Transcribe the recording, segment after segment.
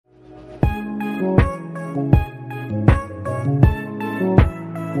Welcome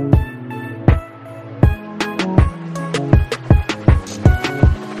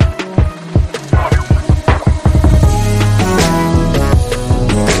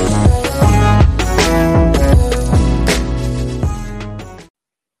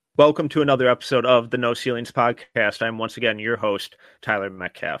to another episode of the No Ceilings podcast. I'm once again your host, Tyler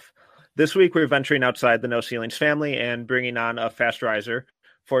Metcalf. This week, we're venturing outside the No Ceilings family and bringing on a fast riser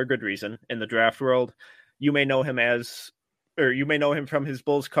for a good reason in the draft world. You may know him from his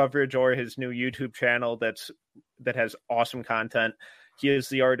Bulls coverage or his new YouTube channel that has awesome content. He is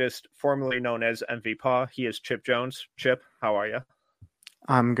the artist formerly known as MV Paw. He is Chip Jones. Chip, how are you?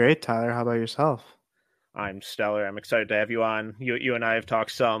 I'm great, Tyler. How about yourself? I'm stellar. I'm excited to have you on. You and I have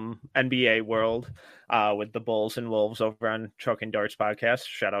talked some NBA world with the Bulls and Wolves over on Chuck and Darts podcast.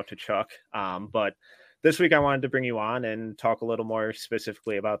 Shout out to Chuck. But this week I wanted to bring you on and talk a little more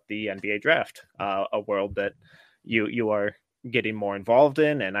specifically about the NBA draft, a world that you are getting more involved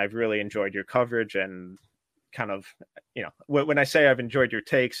in. And I've really enjoyed your coverage and kind of, when I say I've enjoyed your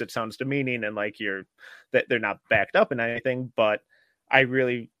takes, it sounds demeaning and like that they're not backed up in anything, but I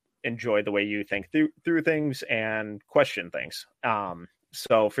really enjoy the way you think through things and question things.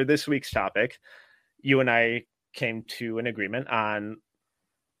 So for this week's topic, you and I came to an agreement on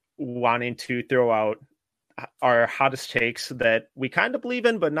wanting to throw out our hottest takes that we kind of believe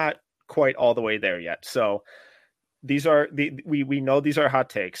in, but not quite all the way there yet. So these are we know these are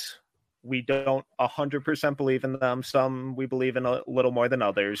hot takes. We don't 100% believe in them. Some we believe in a little more than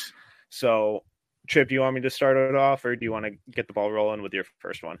others. So Chip, do you want me to start it off, or do you want to get the ball rolling with your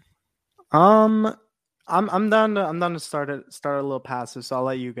first one? I'm done to start a little passive, so I'll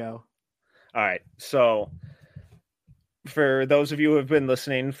let you go. All right. So for those of you who have been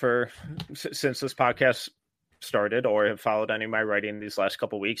listening since this podcast started or have followed any of my writing these last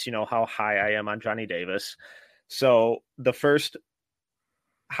couple of weeks, you know how high I am on Johnny Davis. So the first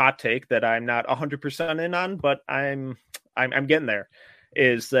hot take that I'm not 100% in on, but I'm getting there,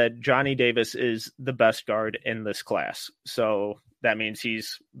 is that Johnny Davis is the best guard in this class. So that means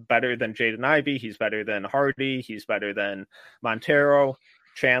he's better than Jaden Ivey. He's better than Hardy. He's better than Montero,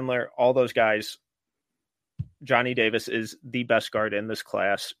 Chandler, all those guys. Johnny Davis is the best guard in this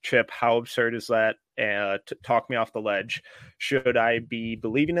class. Chip, how absurd is that? Talk me off the ledge. Should I be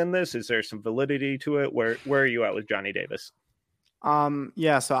believing in this? Is there some validity to it? Where are you at with Johnny Davis?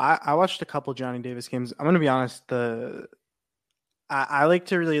 Yeah, so I watched a couple Johnny Davis games. I'm going to be honest, I like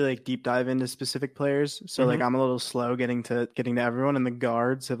to really like deep dive into specific players. So like I'm a little slow getting to everyone, and the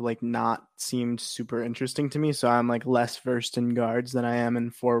guards have like not seemed super interesting to me. So I'm like less versed in guards than I am in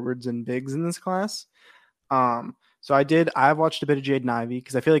forwards and bigs in this class. So I've watched a bit of Jaden Ivey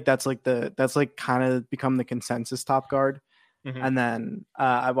because I feel like that's kind of become the consensus top guard. And then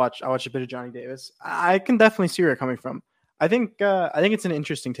I watched a bit of Johnny Davis. I can definitely see where you're coming from. I think it's an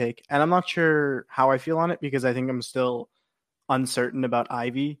interesting take, and I'm not sure how I feel on it because I think I'm still uncertain about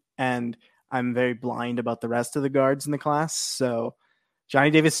Ivy, and I'm very blind about the rest of the guards in the class. So Johnny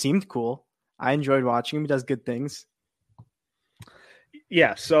Davis seemed cool. I enjoyed watching him. He does good things.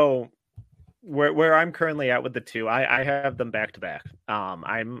 Yeah. So where I'm currently at with the two, I have them back to back.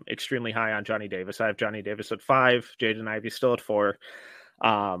 I'm extremely high on Johnny Davis. I have Johnny Davis at 5, Jaden Ivey still at 4.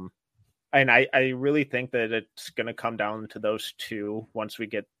 And I really think that it's going to come down to those two once we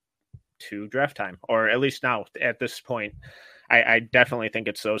get to draft time, or at least now at this point. I definitely think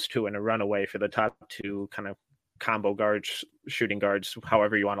it's those two in a runaway for the top two kind of combo guards, shooting guards,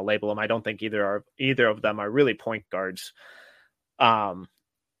 however you want to label them. I don't think either of them are really point guards.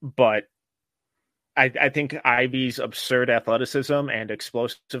 But I think Ivy's absurd athleticism and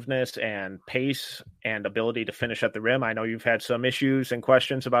explosiveness and pace and ability to finish at the rim. I know you've had some issues and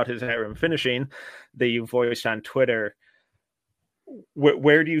questions about his at rim finishing that you voiced on Twitter.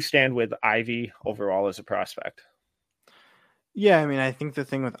 Where do you stand with Ivy overall as a prospect? Yeah, I mean, I think the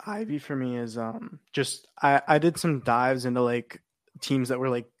thing with Ivy for me is just I did some dives into like teams that were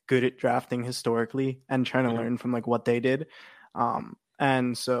like good at drafting historically and trying to learn from like what they did.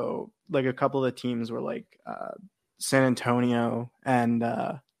 And so like a couple of the teams were like San Antonio and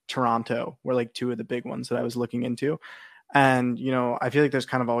Toronto were like two of the big ones that I was looking into. And, I feel like there's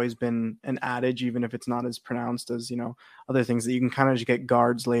kind of always been an adage, even if it's not as pronounced as, other things, that you can kind of just get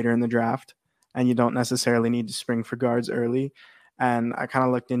guards later in the draft and you don't necessarily need to spring for guards early. And I kind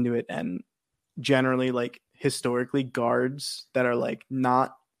of looked into it, and generally, like historically, guards that are like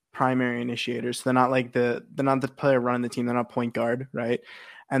not primary initiators, so they're not the player running the team, they're not point guard, right?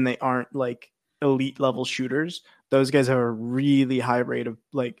 And they aren't like elite level shooters. Those guys have a really high rate of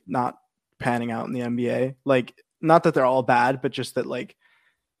like not panning out in the NBA. Like, not that they're all bad, but just that like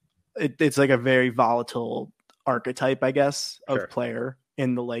it's like a very volatile archetype, I guess, of Sure. player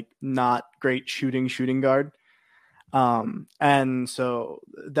in the like not great shooting guard. And so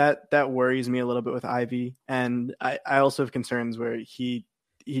that worries me a little bit with Ivy. And I also have concerns where he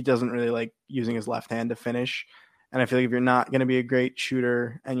doesn't really like using his left hand to finish. And I feel like if you're not going to be a great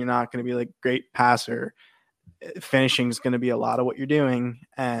shooter and you're not going to be like great passer, finishing is going to be a lot of what you're doing.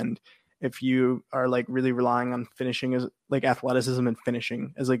 And if you are like really relying on finishing as like athleticism and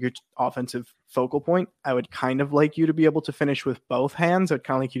finishing as like your offensive focal point, I would kind of like you to be able to finish with both hands. I'd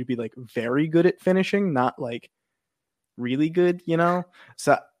kind of like you to be like very good at finishing, not like really good, you know?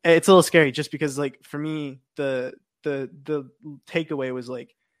 So it's a little scary just because like for me, the takeaway was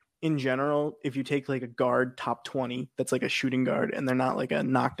like in general, if you take like a guard top 20 that's like a shooting guard and they're not like a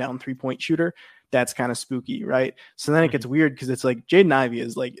knockdown 3-point shooter, that's kind of spooky, right? So then it gets weird because it's like Jaden Ivey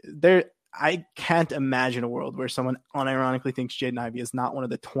is like there. I can't imagine a world where someone unironically thinks Jaden Ivey is not one of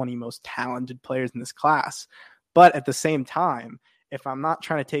the 20 most talented players in this class. But at the same time, if I'm not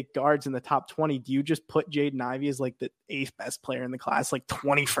trying to take guards in the top 20, do you just put Jaden Ivey as like the 8th best player in the class, like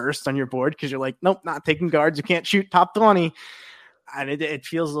 21st on your board? Because you're like, nope, not taking guards. You can't shoot top 20. And it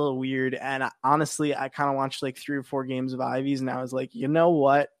feels a little weird. And honestly, I kind of watched like 3 or 4 games of Ivy's and I was like, you know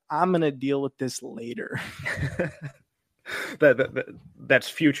what? I'm going to deal with this later. That's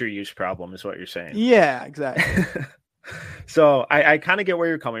future use problem is what you're saying. Yeah, exactly. So I kind of get where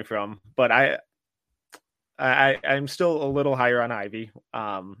you're coming from, but I'm still a little higher on Ivy,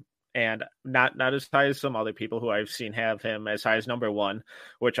 and not as high as some other people who I've seen have him as high as number 1,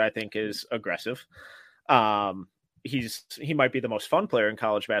 which I think is aggressive. He might be the most fun player in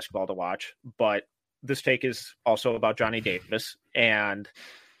college basketball to watch, but this take is also about Johnny Davis, and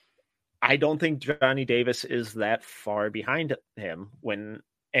I don't think Johnny Davis is that far behind him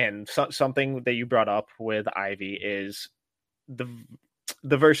something that you brought up with Ivy is the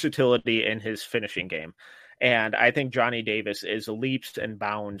versatility in his finishing game. And I think Johnny Davis is leaps and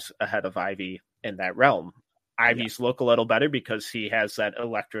bounds ahead of Ivy in that realm. Ivy's look a little better because he has that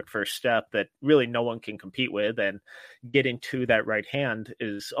electric first step that really no one can compete with. And getting to that right hand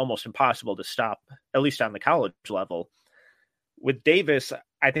is almost impossible to stop, at least on the college level. With Davis,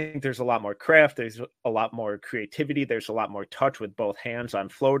 I think there's a lot more craft. There's a lot more creativity. There's a lot more touch with both hands on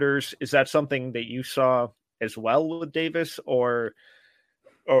floaters. Is that something that you saw as well with Davis, or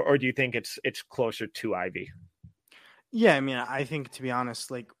do you think it's closer to Ivy? Yeah, I mean, I think to be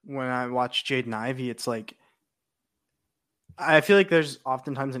honest, like when I watch Jaden Ivey, it's like I feel like there's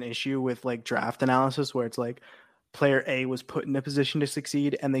oftentimes an issue with like draft analysis where it's like player A was put in a position to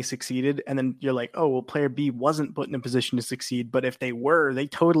succeed and they succeeded. And then you're like, oh, well, player B wasn't put in a position to succeed. But if they were, they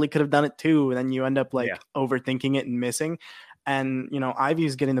totally could have done it too. And then you end up like overthinking it and missing. And, you know,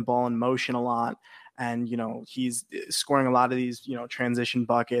 Ivy's getting the ball in motion a lot. And, you know, he's scoring a lot of these, you know, transition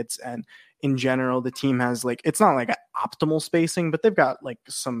buckets. And in general, the team has like, it's not like optimal spacing, but they've got like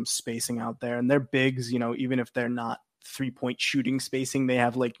some spacing out there. And they're bigs, you know, even if they're not 3-point shooting spacing, they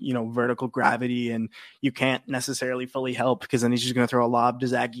have like, you know, vertical gravity, and you can't necessarily fully help because then he's just going to throw a lob to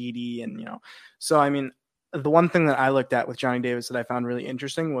Zach Edey. And, you know, so I mean, the one thing that I looked at with Johnny Davis that I found really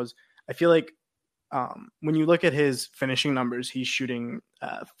interesting was I feel like when you look at his finishing numbers, he's shooting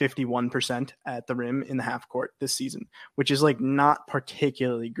 51% at the rim in the half court this season, which is like not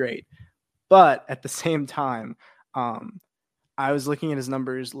particularly great. But at the same time, I was looking at his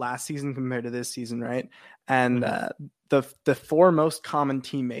numbers last season compared to this season, right? And the 4 most common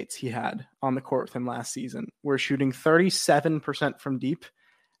teammates he had on the court with him last season were shooting 37% from deep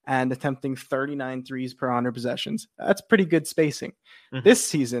and attempting 39 threes per 100 possessions. That's pretty good spacing. This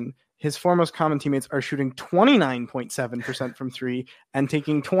season, his 4 most common teammates are shooting 29.7% from 3 and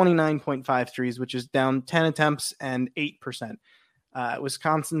taking 29.5 threes, which is down 10 attempts and 8%.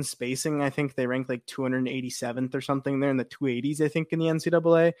 Wisconsin spacing, I think they rank like 287th or something. They're in the 280s, I think, in the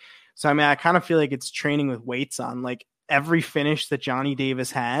NCAA. So, I mean, I kind of feel like it's training with weights on. Like every finish that Johnny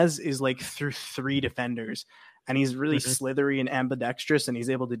Davis has is like through 3 defenders, and he's really slithery and ambidextrous, and he's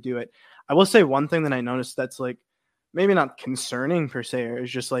able to do it. I will say one thing that I noticed that's like maybe not concerning per se, or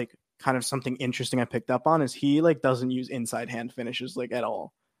is just like kind of something interesting I picked up on is he like doesn't use inside hand finishes like at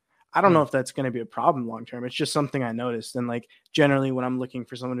all. I don't know if that's going to be a problem long term. It's just something I noticed. And like generally when I'm looking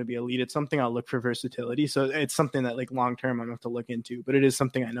for someone to be elite at something, I'll look for versatility. So it's something that like long term I'm going to have to look into, but it is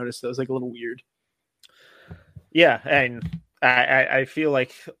something I noticed that was like a little weird. Yeah. And I feel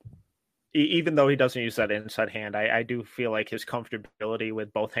like even though he doesn't use that inside hand, I do feel like his comfortability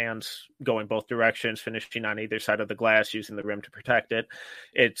with both hands going both directions, finishing on either side of the glass, using the rim to protect it.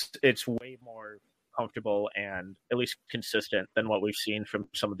 It's way more comfortable and at least consistent than what we've seen from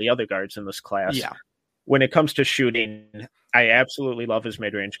some of the other guards in this class. Yeah. when it comes to shooting, I absolutely love his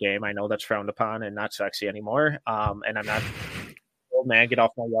mid-range game. I know that's frowned upon and not sexy anymore. And I'm not, old man, get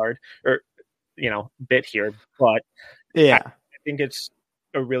off my yard or, bit here. But I Yeah. think it's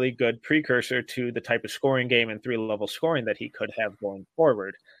a really good precursor to the type of scoring game and 3-level scoring that he could have going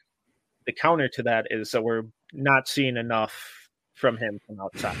forward. The counter to that is that we're not seeing enough from him from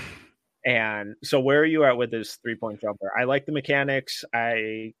outside. And so where are you at with his 3-point jumper? I like the mechanics.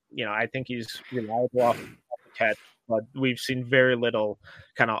 I think he's reliable off the catch, but we've seen very little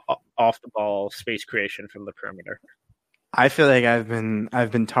kind of off the ball space creation from the perimeter. I feel like I've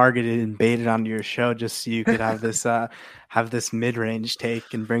been targeted and baited onto your show just so you could have this mid-range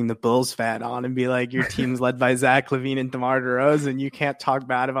take and bring the Bulls fan on and be like, your team's led by Zach LaVine and DeMar DeRozan, and you can't talk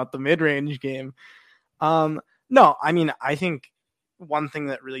bad about the mid-range game. No, I mean, I think one thing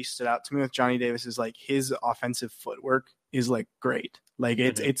that really stood out to me with Johnny Davis is like his offensive footwork is like great. Like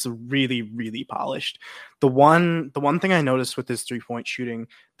it's really, really polished. The one thing I noticed with his 3-point shooting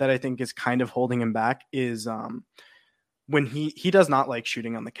that I think is kind of holding him back is when he does not like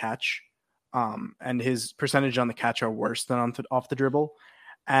shooting on the catch, and his percentage on the catch are worse than off the dribble.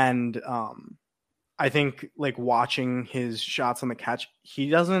 And I think like watching his shots on the catch,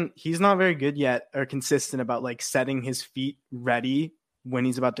 he's not very good yet or consistent about like setting his feet ready when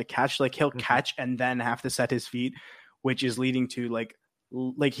he's about to catch. Like he'll catch and then have to set his feet, which is leading to like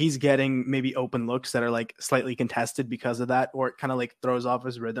he's getting maybe open looks that are like slightly contested because of that, or it kind of like throws off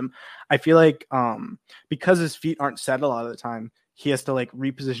his rhythm. I feel like because his feet aren't set a lot of the time, he has to like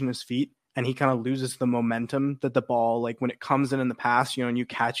reposition his feet, and he kind of loses the momentum that the ball, like when it comes in the pass, and you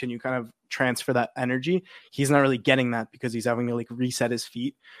catch and you kind of transfer that energy, he's not really getting that because he's having to like reset his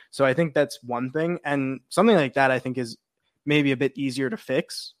feet. So I think that's one thing. And something like that I think is maybe a bit easier to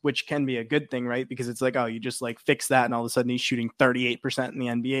fix, which can be a good thing, right? Because it's like, oh, you just like fix that and all of a sudden he's shooting 38% in the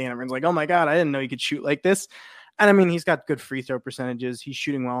NBA and everyone's like, oh my God, I didn't know you could shoot like this. And I mean, he's got good free throw percentages. He's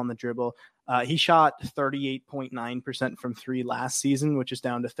shooting well on the dribble. He shot 38.9% from 3 last season, which is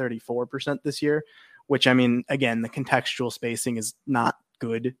down to 34% this year, which, I mean, again, the contextual spacing is not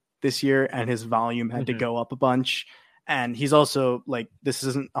good this year, and his volume had to go up a bunch. And he's also like, this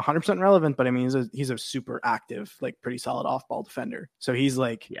isn't 100% relevant, but I mean, he's a super active, like pretty solid off ball defender. So he's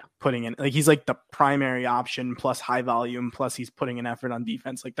like putting in, like, he's like the primary option plus high volume, plus he's putting an effort on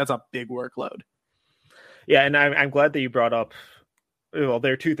defense. Like that's a big workload. Yeah. And I'm glad that you brought up, well,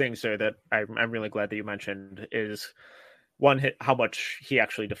 there are two things there that I'm really glad that you mentioned is one, how much he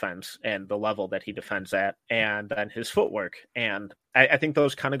actually defends and the level that he defends at, and then his footwork. And I think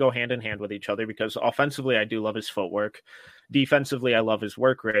those kind of go hand in hand with each other, because offensively, I do love his footwork. Defensively, I love his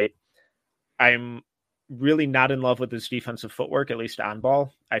work rate. I'm really not in love with his defensive footwork, at least on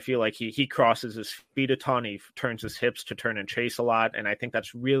ball. I feel like he crosses his feet a ton. He turns his hips to turn and chase a lot. And I think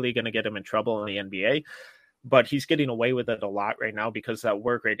that's really going to get him in trouble in the NBA. But he's getting away with it a lot right now because that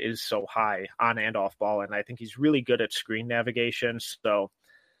work rate is so high on and off ball. And I think he's really good at screen navigation. So,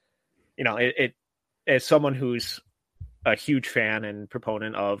 it as someone who's a huge fan and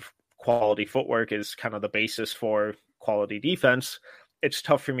proponent of quality footwork is kind of the basis for quality defense, it's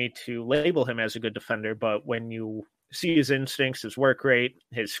tough for me to label him as a good defender. But when you see his instincts, his work rate,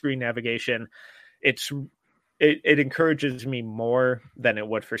 his screen navigation, it encourages me more than it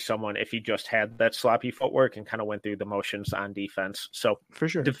would for someone if he just had that sloppy footwork and kind of went through the motions on defense. So for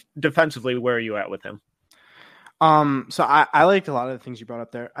sure, defensively, where are you at with him? So I liked a lot of the things you brought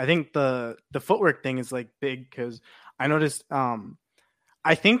up there. I think the footwork thing is like big because I noticed,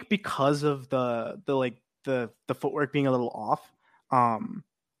 I think because of the footwork being a little off,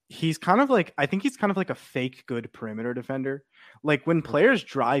 he's kind of like, I think he's kind of like a fake good perimeter defender. Like when players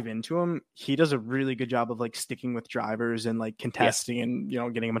drive into him, he does a really good job of like sticking with drivers and like contesting and,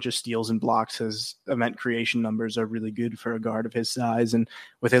 getting a bunch of steals and blocks. His event creation numbers are really good for a guard of his size and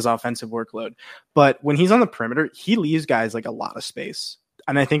with his offensive workload. But when he's on the perimeter, he leaves guys like a lot of space.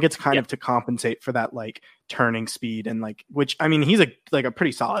 And I think it's kind of to compensate for that like turning speed and like, which I mean, he's a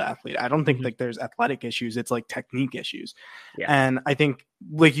pretty solid athlete. I don't think like there's athletic issues. It's like technique issues. Yeah. And I think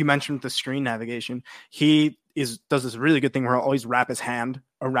like you mentioned with the screen navigation, he does this really good thing where he'll always wrap his hand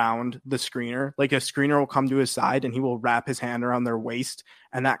around the screener. Like a screener will come to his side and he will wrap his hand around their waist.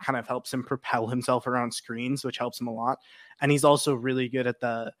 And that kind of helps him propel himself around screens, which helps him a lot. And he's also really good at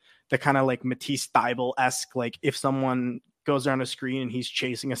the kind of like Matisse Thybulle-esque, like if someone goes down a screen and he's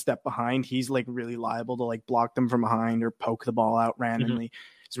chasing a step behind, he's like really liable to like block them from behind or poke the ball out randomly.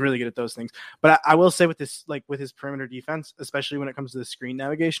 He's really good at those things. But I will say with this, like with his perimeter defense, especially when it comes to the screen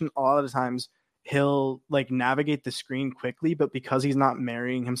navigation, a lot of the times he'll like navigate the screen quickly, but because he's not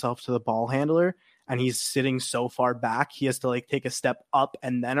marrying himself to the ball handler and he's sitting so far back, he has to like take a step up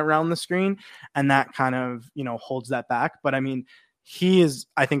and then around the screen. And that kind of, holds that back. But I mean, he is,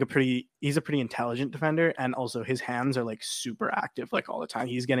 I think, he's a pretty intelligent defender. And also his hands are like super active, like all the time.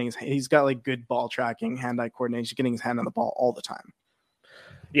 He's got like good ball tracking, hand-eye coordination, he's getting his hand on the ball all the time.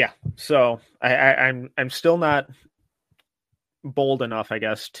 Yeah. So I'm still not bold enough, I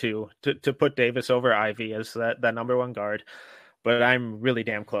guess, to put Davis over Ivy as that number one guard, but I'm really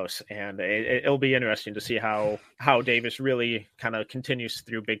damn close, and it'll be interesting to see how Davis really kind of continues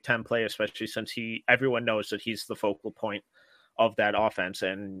through Big Ten play, especially since everyone knows that he's the focal point of that offense,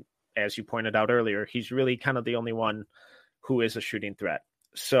 and as you pointed out earlier, he's really kind of the only one who is a shooting threat.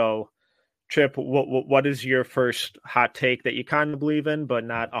 So, Chip, what is your first hot take that you kind of believe in, but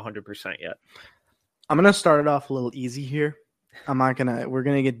not 100% yet? I'm gonna start it off a little easy here. We're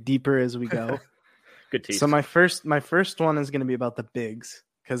gonna get deeper as we go. Good tease. So my first one is gonna be about the bigs,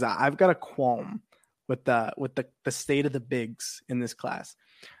 because I've got a qualm with the state of the bigs in this class.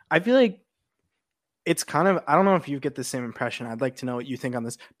 I feel like it's kind of, I don't know if you get the same impression. I'd like to know what you think on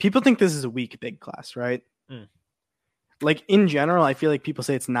this. People think this is a weak big class, right? Like in general, I feel like people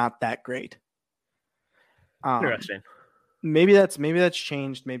say it's not that great. Interesting. Maybe that's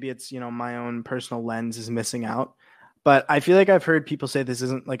changed. Maybe it's, my own personal lens is missing out. But I feel like I've heard people say this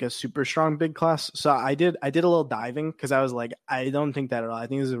isn't like a super strong big class. So I did a little diving, because I was like, I don't think that at all. I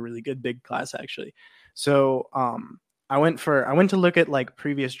think this is a really good big class, actually. So I went to look at like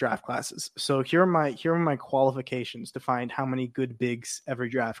previous draft classes. So here are my qualifications to find how many good bigs every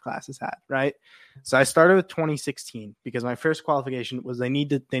draft class has had, right? So I started with 2016, because my first qualification was they need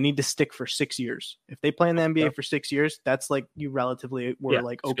to stick for 6 years. If they play in the NBA for 6 years, that's like you relatively were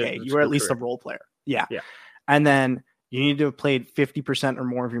like, okay, you were at least a role player. Yeah. And then you need to have played 50% or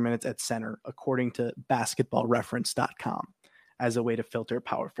more of your minutes at center, according to basketballreference.com, as a way to filter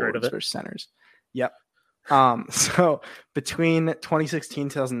power forwards versus centers. Yep. So between 2016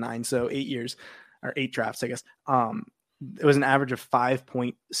 and 2009, so 8 years or 8 drafts, I guess, it was an average of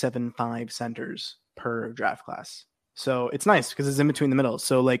 5.75 centers per draft class. So it's nice because it's in between the middle.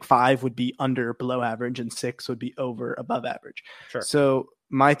 So like 5 would be under below average and 6 would be over above average. Sure. So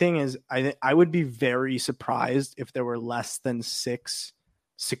my thing is, I would be very surprised if there were less than 6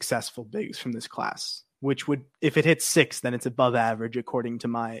 successful bigs from this class, which would, if it hits 6, then it's above average according to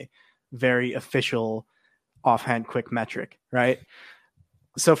my very official offhand quick metric, right?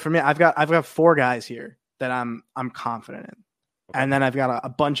 So for me, I've got 4 guys here that I'm confident in, and then I've got a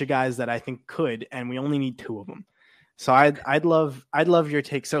bunch of guys that I think could, and we only need 2 of them. So I'd love your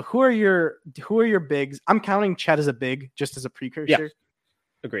take. So who are your bigs? I'm counting Chet as a big, just as a precursor. Yeah.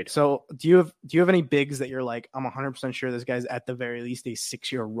 Agreed. So do you have any bigs that you're like, I'm 100% sure this guy's at the very least a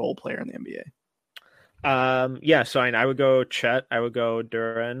 6-year role player in the NBA? Yeah, so I would go Chet. I would go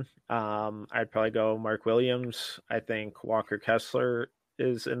Duran. I'd probably go Mark Williams. I think Walker Kessler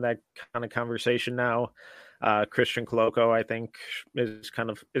is in that kind of conversation now. Christian Koloko, I think, is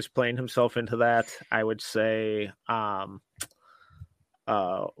playing himself into that. I would say, wow,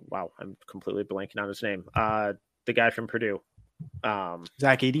 I'm completely blanking on his name. The guy from Purdue.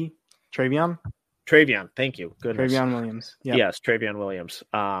 Zach Edey, Travion, thank you. Goodness. Travion Williams. Yep. Yes, Travion Williams.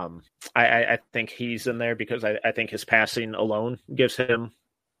 I think he's in there because I think his passing alone gives him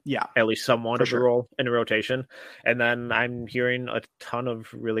at least somewhat of a role in a rotation. And then I'm hearing a ton of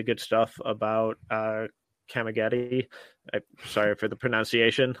really good stuff about Kamageti. Sorry for the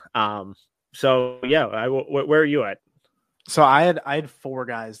pronunciation. So yeah, where are you at? So I had 4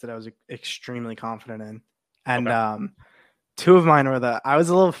 guys that I was extremely confident in, and 2 of mine were I was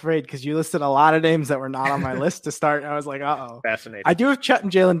a little afraid because you listed a lot of names that were not on my list to start. And I was like, uh-oh. Fascinating. I do have Chet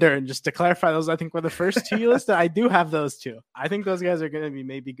and Jalen Duren, just to clarify. Those, I think, were the first 2 you listed. I do have those 2. I think those guys are going to be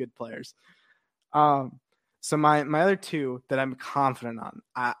maybe good players. So my other 2 that I'm confident on,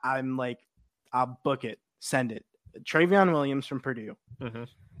 I'm like, I'll book it, send it. Travion Williams from Purdue. Mm-hmm.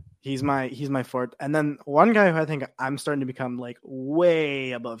 He's my 4th. And then one guy who I think I'm starting to become like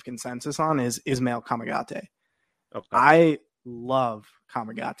way above consensus on is Ismail Kamagate. Okay. I love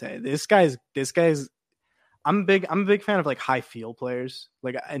Kamagate. This guy's I'm a big fan of like high field players,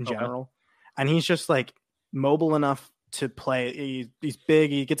 like in general. And he's just like mobile enough to play. He's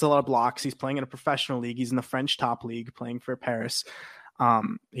big, he gets a lot of blocks. He's playing in a professional league. He's in the French top league playing for Paris.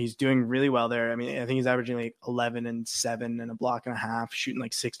 He's doing really well there. I mean, I think he's averaging like 11 and 7 and a block and a half, shooting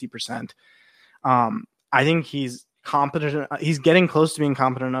like 60%. I think he's competent. He's getting close to being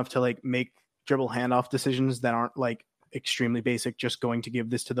competent enough to like make dribble handoff decisions that aren't like extremely basic, just going to give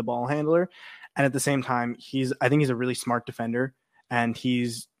this to the ball handler. And at the same time, I think he's a really smart defender, and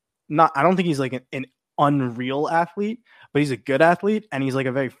I don't think he's like an unreal athlete, but he's a good athlete, and he's like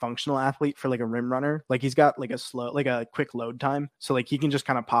a very functional athlete for like a rim runner. Like he's got like a quick load time, so like he can just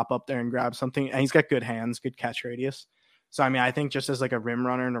kind of pop up there and grab something, and he's got good hands, good catch radius. So I mean, I think just as like a rim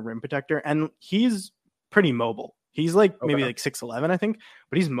runner and a rim protector, and he's pretty mobile. He's like maybe like 6'11", I think,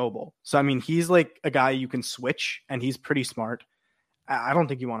 but he's mobile. So I mean, he's like a guy you can switch, and he's pretty smart. I don't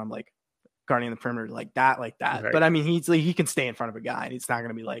think you want him like guarding the perimeter like that. Right. But I mean, he's like, he can stay in front of a guy, and it's not going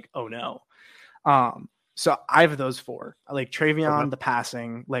to be like, oh no. So I have those four. I like Travion, the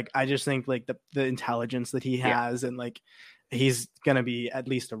passing. Like I just think like the intelligence that he has, and like he's going to be at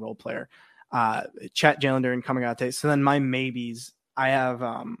least a role player. Chet, Jalen Duren, coming out today. So then my maybes, I have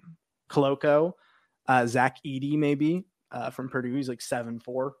Koloko, Zach Edey maybe from Purdue. He's like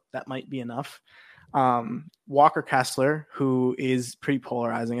 7'4". That might be enough. Walker Kessler, who is pretty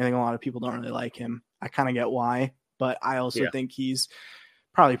polarizing. I think a lot of people don't really like him. I kind of get why, but I also think he's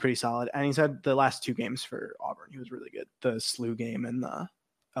probably pretty solid. And he's had the last 2 games for Auburn. He was really good. The SLU game and the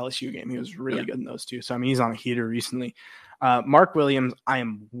LSU game. He was really good in those 2. So, I mean, he's on a heater recently. Mark Williams, I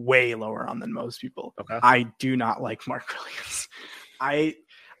am way lower on than most people. I do not like Mark Williams.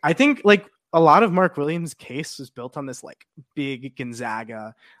 I think like a lot of Mark Williams' case was built on this like big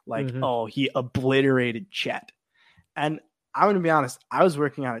Gonzaga, like, oh, he obliterated Chet. And I'm going to be honest, I was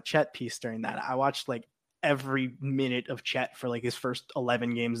working on a Chet piece during that. I watched like every minute of Chet for like his first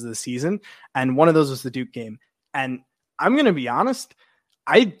 11 games of the season. And one of those was the Duke game. And I'm going to be honest,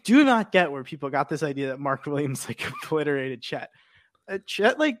 I do not get where people got this idea that Mark Williams like obliterated Chet.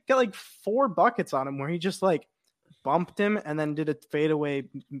 Chet like got like 4 buckets on him where he just like bumped him and then did a fadeaway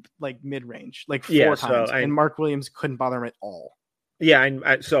like mid-range like 4 times. And Mark Williams couldn't bother him at all.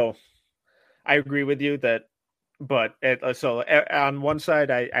 Yeah, so I agree with you that. But on one side,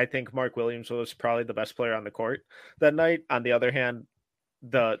 I think Mark Williams was probably the best player on the court that night. On the other hand,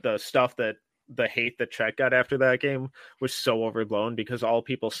 the stuff that the hate that Chet got after that game was so overblown because all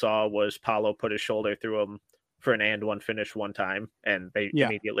people saw was Paolo put his shoulder through him for an and one finish one time, and they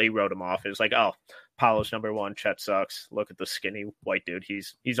immediately wrote him off. It was like, oh, Paolo's number 1, Chet sucks. Look at the skinny white dude.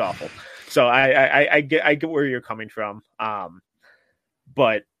 He's awful. So I get where you're coming from.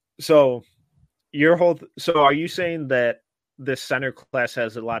 But so. So are you saying that this center class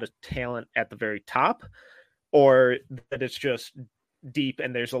has a lot of talent at the very top, or that it's just deep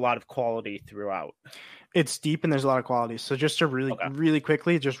and there's a lot of quality throughout? It's deep and there's a lot of quality. So just to really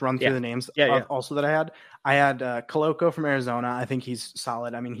quickly just run through the names also that I had Koloko from Arizona. I think he's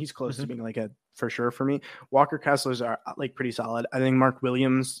solid. I mean, he's close to being like a for sure for me. Walker Kessler's are like pretty solid. I think Mark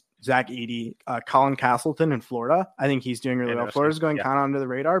Williams, Zach Edey, Colin Castleton in Florida. I think he's doing really well. Florida's going kind of under the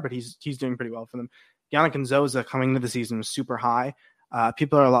radar, but he's doing pretty well for them. Yannick Nzosa coming into the season was super high.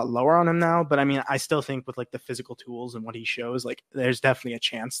 People are a lot lower on him now, but I mean, I still think with like the physical tools and what he shows, like there's definitely a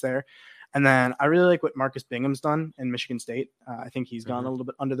chance there. And then I really like what Marcus Bingham's done in Michigan State. I think he's gone a little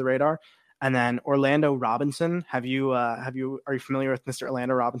bit under the radar. And then Orlando Robinson. Are you familiar with Mr.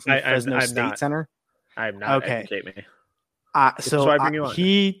 Orlando Robinson, Fresno State center? I'm not. Okay. Educate me.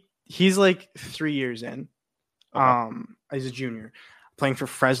 He's like 3 years in. He's a junior playing for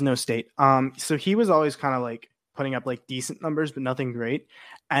Fresno State. So he was always kind of like putting up like decent numbers, but nothing great.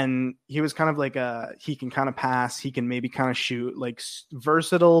 And he was kind of like he can kind of pass, he can maybe kind of shoot, like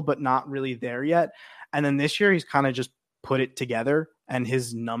versatile, but not really there yet. And then this year he's kind of just put it together, and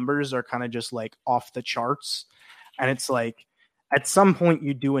his numbers are kind of just like off the charts. And it's like, at some point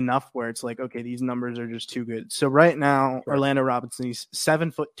you do enough where it's like, okay, these numbers are just too good. So right now, Orlando Robinson, he's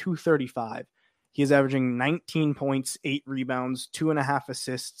 7 foot 235. He's averaging 19 points, 8 rebounds, 2.5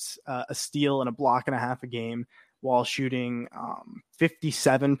 assists, a steal, and a block and a half a game, while shooting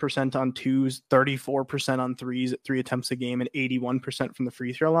 57% on twos, 34% on threes at 3 attempts a game, and 81% from the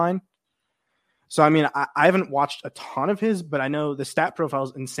free throw line. So, I mean, I haven't watched a ton of his, but I know the stat profile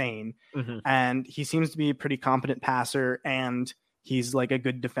is insane. And he seems to be a pretty competent passer, and he's like a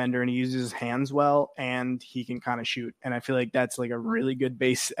good defender, and he uses his hands well, and he can kind of shoot. And I feel like that's like a really good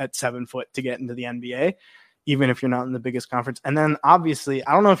base at 7 foot to get into the NBA, even if you're not in the biggest conference. And then obviously,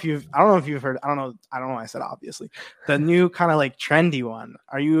 I don't know if you've heard, I don't know why I said obviously, the new kind of like trendy one.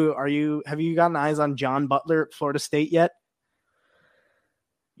 Have you gotten eyes on John Butler at Florida State yet?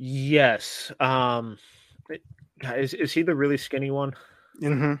 Yes. Is he the really skinny one?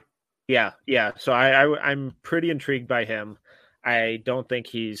 Yeah. So I'm pretty intrigued by him. I don't think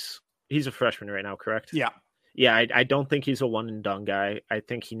he's a freshman right now, correct? Yeah. I don't think he's a one and done guy. I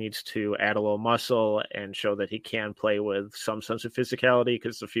think he needs to add a little muscle and show that he can play with some sense of physicality,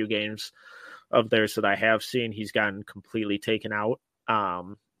 because a few games of theirs that I have seen, he's gotten completely taken out.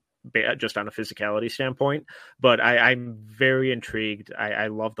 just on a physicality standpoint. But I'm very intrigued. I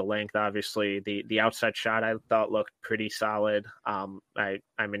love the length. Obviously, the outside shot I thought looked pretty solid. I'm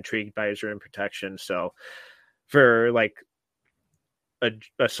intrigued by his rim protection. So for like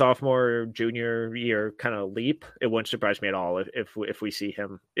a sophomore junior year kind of leap, it wouldn't surprise me at all if we see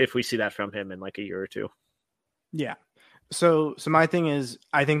that from him in like a year or two. Yeah. So my thing is,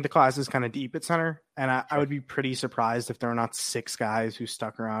 I think the class is kind of deep at center, and I would be pretty surprised if there are not 6 guys who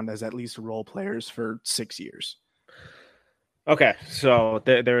stuck around as at least role players for 6 years. Okay, so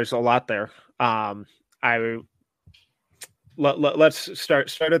there's a lot there. Let's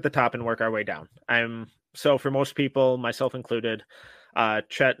start at the top and work our way down. So for most people, myself included,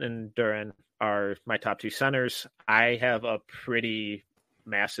 Chet and Duren are my top 2 centers. I have a pretty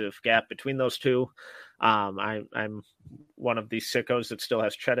massive gap between those two. I'm one of these sickos that still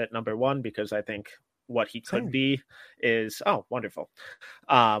has Chet at number 1 because I think what he could be is wonderful.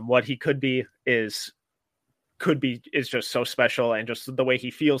 What he could be is just so special, and just the way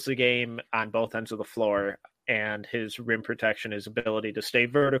he feels the game on both ends of the floor, and his rim protection, his ability to stay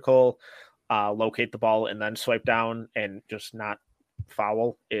vertical, locate the ball, and then swipe down and just not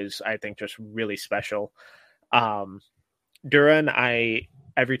foul is, I think, just really special. Duren,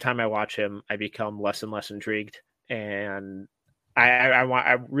 every time I watch him, I become less and less intrigued, and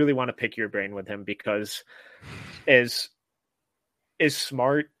I really want to pick your brain with him because is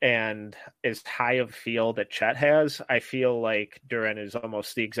smart and as high of feel that Chet has. I feel like Duren is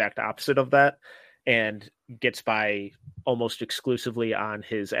almost the exact opposite of that and gets by almost exclusively on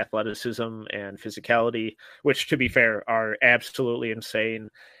his athleticism and physicality, which, to be fair, are absolutely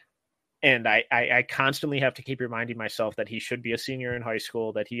insane. And I constantly have to keep reminding myself that he should be a senior in high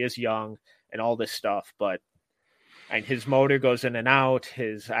school, that he is young and all this stuff. But his motor goes in and out.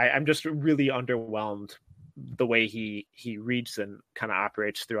 I'm just really underwhelmed the way he reads and kind of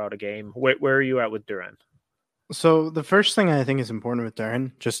operates throughout a game. Where are you at with Duren? So the first thing I think is important with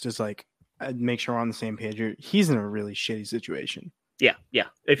Duren, just is like, I'd make sure we're on the same page here. He's in a really shitty situation. Yeah.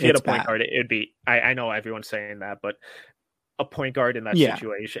 If he had a point guard, it'd be. I know everyone's saying that, but a point guard in that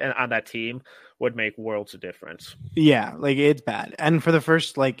situation and on that team would make worlds of difference. Yeah, like it's bad. And for the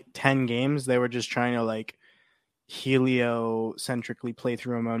first like 10 games, they were just trying to like heliocentrically play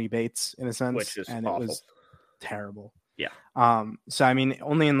through Amoni Bates in a sense, which is and awful. It was terrible. Yeah. So I mean,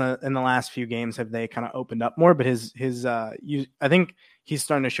 only in the last few games have they kind of opened up more, but his I think he's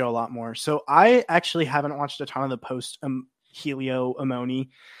starting to show a lot more. So I actually haven't watched a ton of the post Helio Amoni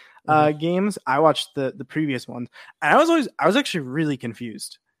games. I watched the previous ones, and I was actually really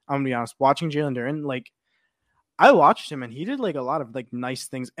confused. I'm gonna be honest. Watching Jalen Duren, like I watched him and he did like a lot of like nice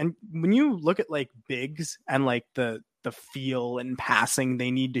things. And when you look at like bigs and like the feel and passing they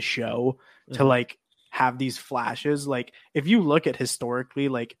need to show to like have these flashes, like if you look at historically,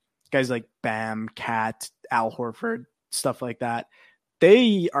 like guys like Bam, Cat, Al Horford, stuff like that,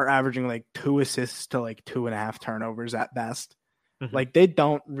 they are averaging like 2 assists to like 2.5 turnovers at best. Like they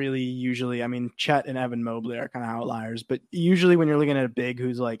don't really usually, I mean, Chet and Evan Mobley are kind of outliers, but usually when you're looking at a big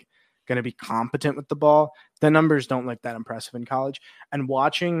who's like going to be competent with the ball, the numbers don't look that impressive in college. And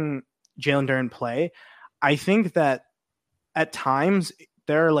watching Jalen Duren play, I think that at times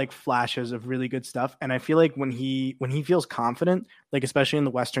there are like flashes of really good stuff. And I feel like when he feels confident, like especially in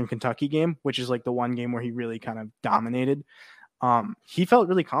the Western Kentucky game, which is like the one game where he really kind of dominated, he felt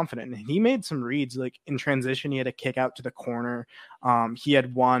really confident and he made some reads like in transition. He had a kick out to the corner. He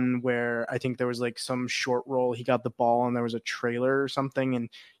had one where I think there was like some short roll. He got the ball and there was a trailer or something, and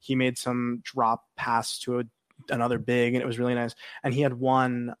he made some drop pass to another big, and it was really nice. And he had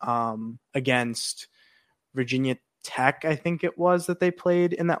one against Virginia Tech, I think it was, that they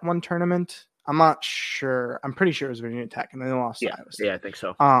played in that one tournament. I'm not sure. I'm pretty sure it was Virginia Tech, and then they lost. Yeah, I think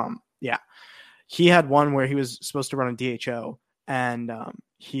so. Yeah. He had one where he was supposed to run a DHO, and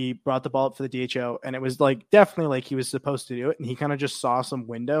he brought the ball up for the DHO, and it was like definitely like he was supposed to do it, and he kind of just saw some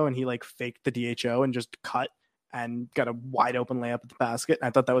window and he like faked the DHO and just cut and got a wide open layup at the basket. And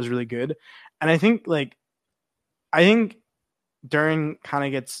I thought that was really good. And I think Duren kind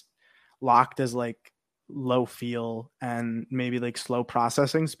of gets locked as like low feel and maybe like slow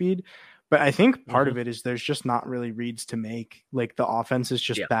processing speed, but I think part of it is there's just not really reads to make. Like the offense is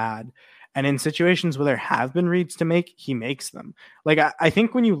just bad. And in situations where there have been reads to make, he makes them. Like, I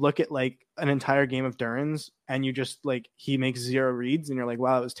think when you look at like an entire game of Duren's and you just like, he makes 0 reads and you're like,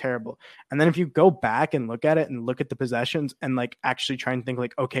 wow, that was terrible. And then if you go back and look at it and look at the possessions and like actually try and think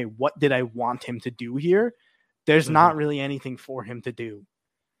like, okay, what did I want him to do here? There's not really anything for him to do.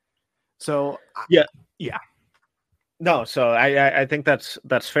 So yeah. No, so I think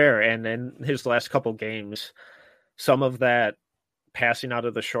that's fair. And in his last couple games, some of that passing out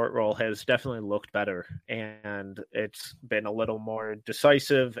of the short roll has definitely looked better, and it's been a little more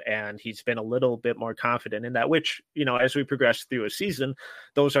decisive, and he's been a little bit more confident in that, which, as we progress through a season,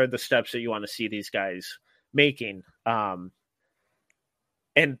 those are the steps that you want to see these guys making.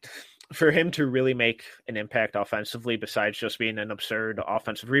 And for him to really make an impact offensively, besides just being an absurd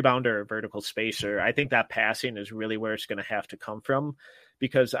offensive rebounder or vertical spacer, I think that passing is really where it's going to have to come from,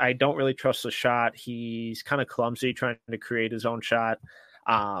 because I don't really trust the shot. He's kind of clumsy trying to create his own shot.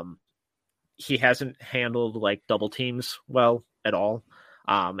 He hasn't handled like double teams well at all.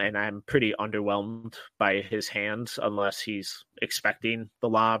 And I'm pretty underwhelmed by his hands, unless he's expecting the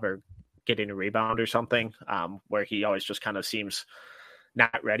lob or getting a rebound or something, where he always just kind of seems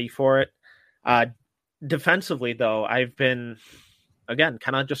not ready for it. Defensively, though, I've been, again,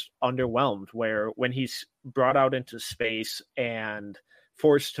 kind of just underwhelmed, where when he's brought out into space and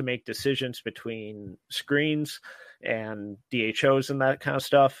forced to make decisions between screens and DHOs and that kind of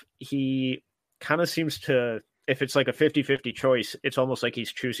stuff, he kind of seems to, if it's like a 50-50 choice, it's almost like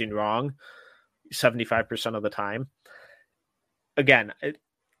he's choosing wrong 75% of the time. Again,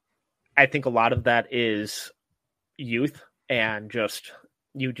 I think a lot of that is youth, and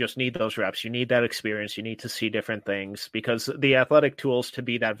you just need those reps. You need that experience. You need to see different things, because the athletic tools to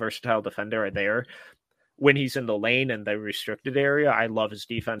be that versatile defender are there. When he's in the lane and the restricted area, I love his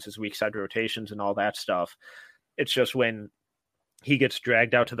defense, his weak side rotations and all that stuff. It's just when he gets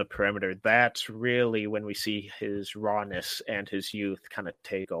dragged out to the perimeter, that's really when we see his rawness and his youth kind of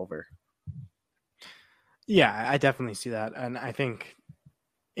take over. Yeah, I definitely see that. And I think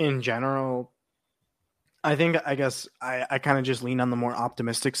in general, I guess I kind of just lean on the more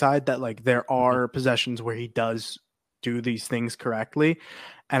optimistic side, that like there are possessions where he does do these things correctly.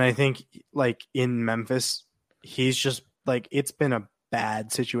 And I think like in Memphis, he's just like, it's been a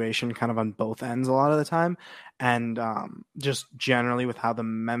bad situation kind of on both ends a lot of the time. And just generally with how the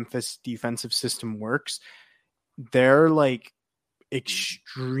Memphis defensive system works, they're like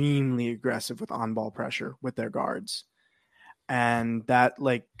extremely aggressive with on-ball pressure with their guards. And that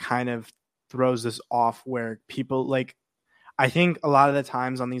like kind of throws this off, where people like, I think a lot of the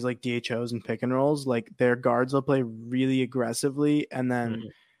times on these like DHOs and pick and rolls, like their guards will play really aggressively, and then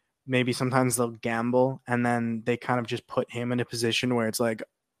maybe sometimes they'll gamble, and then they kind of just put him in a position where it's like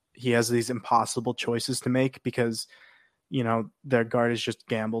he has these impossible choices to make, because their guard is just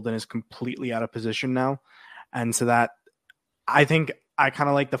gambled and is completely out of position now. And so that, I think I kind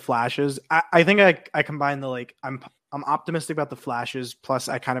of like the flashes. I think I combine the like, I'm optimistic about the flashes, plus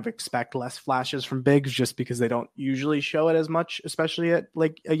I kind of expect less flashes from bigs, just because they don't usually show it as much, especially at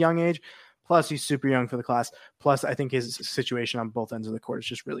like a young age. Plus he's super young for the class. Plus I think his situation on both ends of the court is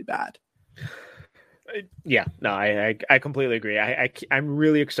just really bad. Yeah, no, I completely agree. I'm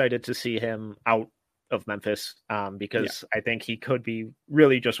really excited to see him out of Memphis, because I think he could be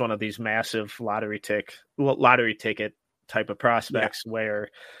really just one of these massive lottery ticket type of prospects, where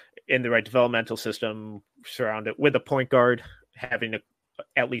in the right developmental system, surrounded with a point guard, having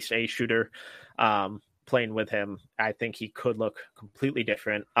at least a shooter playing with him, I think he could look completely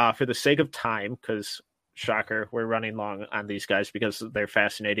different. For the sake of time, because shocker, we're running long on these guys because they're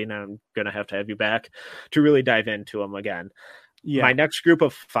fascinating, and I'm going to have you back to really dive into them again. Yeah. My next group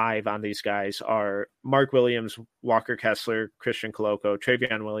of 5 on these guys are Mark Williams, Walker Kessler, Christian Coloco,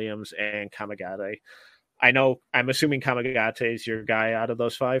 Travion Williams, and Kamagate. I'm assuming Kamagate is your guy out of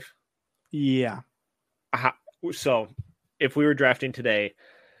those 5. Yeah. So if we were drafting today,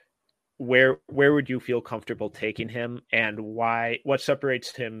 where would you feel comfortable taking him, and why? What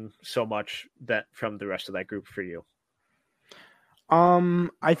separates him so much from the rest of that group for you?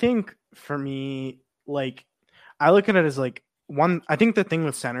 I think for me, like, I look at it as like I think the thing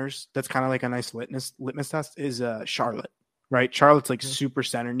with centers that's kind of like a nice litmus test is Charlotte, right? Charlotte's like super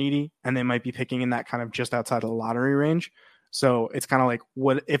center needy, and they might be picking in that kind of just outside of the lottery range. So it's kind of like,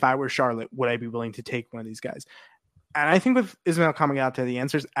 what if I were Charlotte, would I be willing to take one of these guys? And I think with Ismail Kamagate, the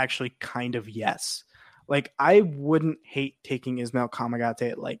answer is actually kind of yes. Like, I wouldn't hate taking Ismail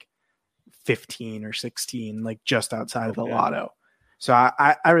Kamagate at like 15 or 16, like just outside of the lotto. So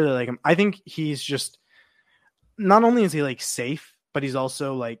I really like him. I think he's just, not only is he like safe, but he's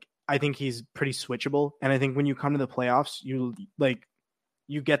also like, I think he's pretty switchable. And I think when you come to the playoffs,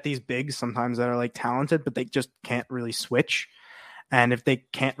 you get these bigs sometimes that are like talented, but they just can't really switch. And if they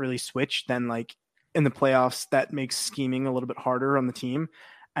can't really switch, then like in the playoffs, that makes scheming a little bit harder on the team.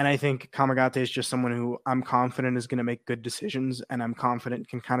 And I think Kamagate is just someone who I'm confident is going to make good decisions, and I'm confident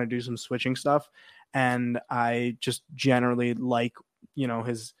can kind of do some switching stuff. And I just generally like,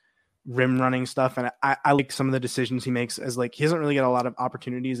 his rim running stuff. And I like some of the decisions he makes as like, he doesn't really get a lot of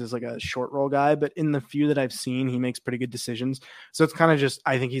opportunities as like a short roll guy, but in the few that I've seen, he makes pretty good decisions. So it's kind of just,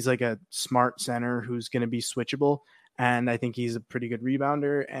 I think he's like a smart center who's going to be switchable. And I think he's a pretty good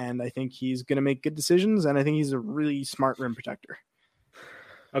rebounder, and I think he's going to make good decisions. And I think he's a really smart rim protector.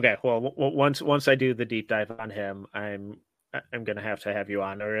 Okay. Well, once I do the deep dive on him, I'm going to have you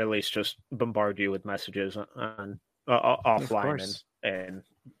on, or at least just bombard you with messages on offline and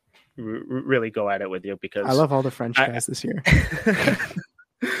really go at it with you, because I love all the French guys this year.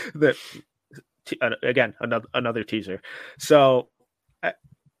 Again, another teaser. So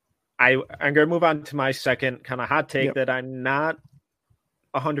I'm going to move on to my second kind of hot take that I'm not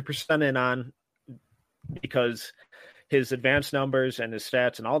 100% in on, because his advanced numbers and his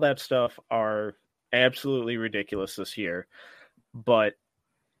stats and all that stuff are absolutely ridiculous this year. But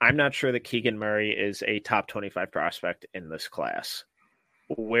I'm not sure that Keegan Murray is a top 25 prospect in this class.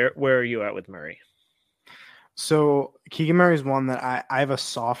 Where are you at with Murray? So Keegan Murray is one that I have a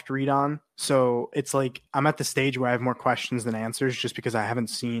soft read on. So it's like I'm at the stage where I have more questions than answers, just because I haven't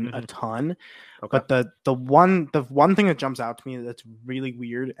seen a ton. Okay. But the one thing that jumps out to me that's really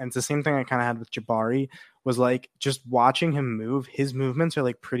weird, and it's the same thing I kind of had with Jabari, was like just watching him move. His movements are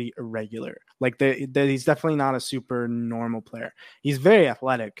like pretty irregular. Like he's definitely not a super normal player. He's very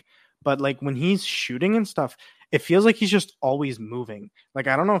athletic, but like when he's shooting and stuff, it feels like he's just always moving. Like,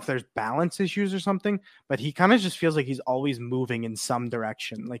 I don't know if there's balance issues or something, but he kind of just feels like he's always moving in some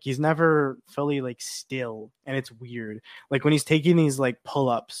direction. Like he's never fully like still, and it's weird. Like when he's taking these like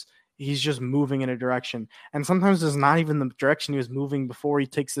pull-ups, he's just moving in a direction. And sometimes it's not even the direction he was moving before he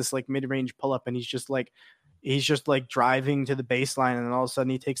takes this like mid-range pull-up, and he's just like driving to the baseline, and then all of a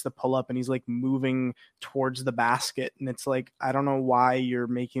sudden he takes the pull up and he's like moving towards the basket. And it's like, I don't know why you're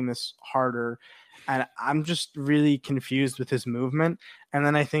making this harder. And I'm just really confused with his movement. And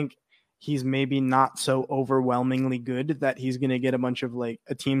then I think he's maybe not so overwhelmingly good that he's going to get a bunch of like,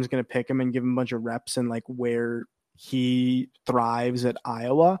 a team's going to pick him and give him a bunch of reps and like where he thrives at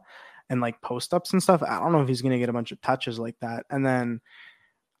Iowa and like post ups and stuff. I don't know if he's going to get a bunch of touches like that. And then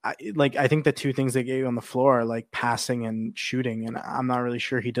I think the two things they gave on the floor are like passing and shooting, and I'm not really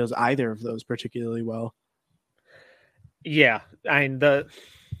sure he does either of those particularly well. Yeah, I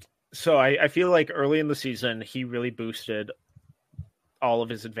feel like early in the season he really boosted all of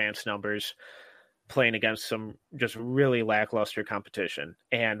his advanced numbers playing against some just really lackluster competition,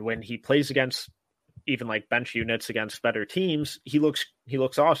 and when he plays against even like bench units against better teams, he looks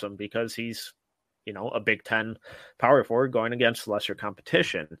awesome, because he's, you know, a Big Ten power forward going against lesser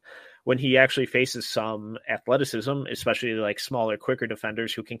competition. When he actually faces some athleticism, especially like smaller, quicker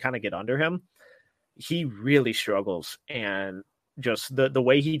defenders who can kind of get under him, he really struggles. And just the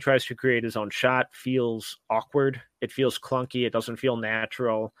way he tries to create his own shot feels awkward. It feels clunky. It doesn't feel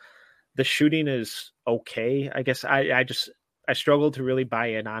natural. The shooting is okay. I guess I struggle to really buy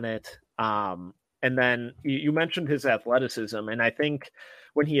in on it. And then you mentioned his athleticism, and I think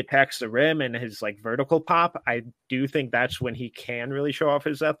when he attacks the rim and his like vertical pop, I do think that's when he can really show off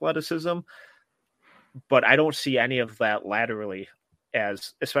his athleticism. But I don't see any of that laterally,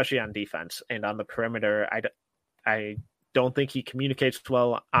 especially on defense and on the perimeter. I don't think he communicates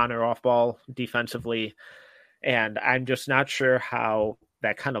well on or off ball defensively. And I'm just not sure how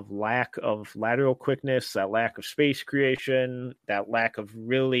that kind of lack of lateral quickness, that lack of space creation, that lack of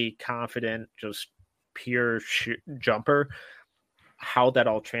really confident, just pure jumper, how that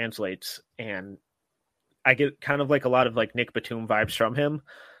all translates. And I get kind of like a lot of like Nick Batum vibes from him,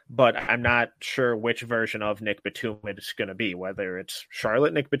 but I'm not sure which version of Nick Batum it's going to be, whether it's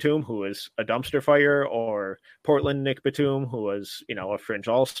Charlotte Nick Batum, who is a dumpster fire, or Portland Nick Batum, who was, you know, a fringe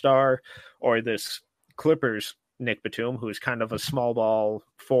all-star, or this Clippers Nick Batum, who is kind of a small ball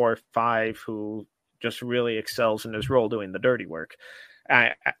 4-5, who just really excels in his role doing the dirty work.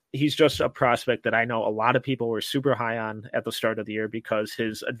 He's just a prospect that I know a lot of people were super high on at the start of the year because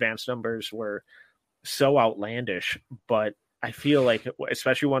his advanced numbers were so outlandish. But I feel like,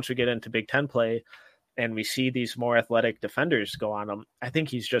 especially once we get into Big Ten play and we see these more athletic defenders go on him, I think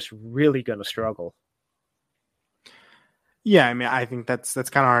he's just really going to struggle. Yeah, I mean, I think that's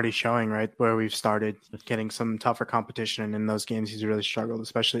kind of already showing, right, where we've started getting some tougher competition, and in those games he's really struggled.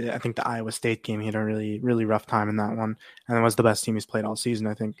 Especially, I think the Iowa State game, he had a really, really rough time in that one, and it was the best team he's played all season.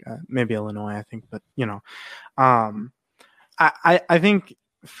 I think maybe Illinois, I think, but you know, I think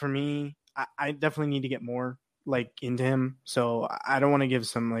for me, I definitely need to get more like into him. So I don't want to give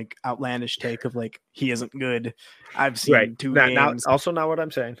some like outlandish take of like he isn't good. I've seen two games. Also not what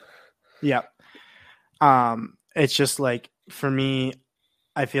I'm saying. Yeah. It's just like, for me,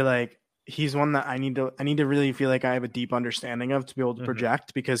 I feel like he's one that I need to really feel like I have a deep understanding of to be able to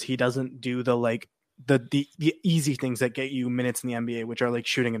project, because he doesn't do the like the easy things that get you minutes in the NBA, which are like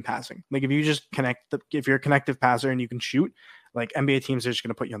shooting and passing. Like if you just if you're a connective passer and you can shoot, like NBA teams are just going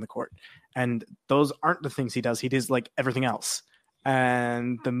to put you on the court. And those aren't the things he does. He does like everything else.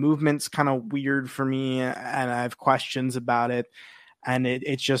 And the movement's kind of weird for me, and I have questions about it. And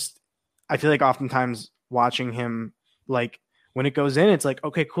it's just, I feel like oftentimes watching him, like when it goes in, it's like,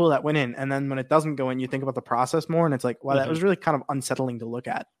 okay, cool, that went in. And then when it doesn't go in, you think about the process more, and it's like, wow, that was really kind of unsettling to look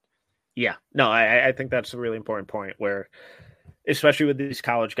at. Yeah, no, I think that's a really important point where, especially with these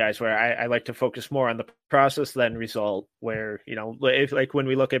college guys, where I like to focus more on the process than result, where, you know, if like when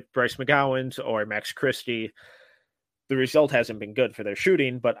we look at Bryce McGowan's or Max Christie, the result hasn't been good for their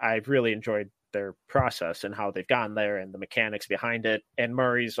shooting, but I've really enjoyed their process and how they've gone there and the mechanics behind it. And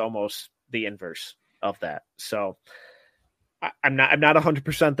Murray's almost the inverse of that. So I'm not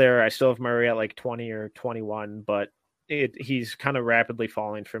 100% there. I still have Murray at like 20 or 21, but he's kind of rapidly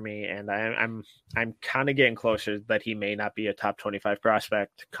falling for me, and I'm kind of getting closer that he may not be a top 25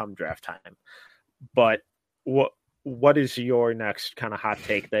 prospect come draft time. But what is your next kind of hot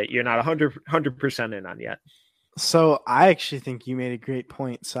take that you're not 100% in on yet? So I actually think you made a great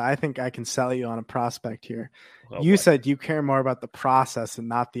point. So I think I can sell you on a prospect here. You said you care more about the process and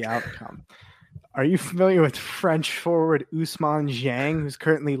not the outcome. Are you familiar with French forward Ousmane Dieng, who's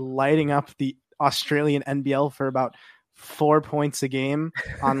currently lighting up the Australian NBL for about 4 points a game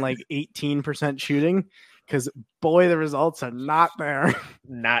on like 18% shooting? Because boy, the results are not there.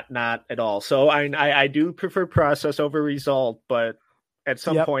 Not at all. So I do prefer process over result, but at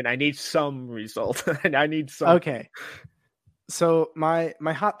some point I need some result. I need some. Okay. So my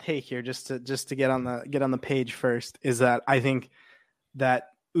hot take here, just to get on the page first, is that I think that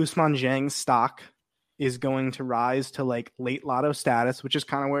Ousmane Dieng's stock is going to rise to like late lotto status, which is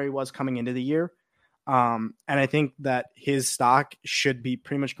kind of where he was coming into the year. And I think that his stock should be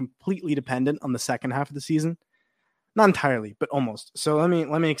pretty much completely dependent on the second half of the season. Not entirely, but almost. So let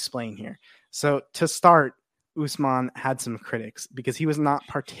me explain here. So to start, Ousmane had some critics because he was not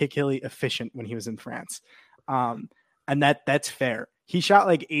particularly efficient when he was in France. And that's fair. He shot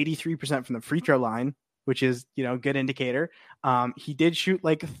like 83% from the free throw line, which is, you know, good indicator. He did shoot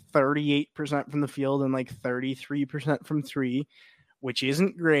like 38% from the field and like 33% from three, which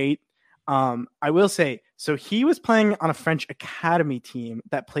isn't great. I will say, so he was playing on a French academy team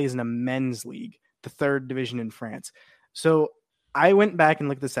that plays in a men's league, the third division in France. So I went back and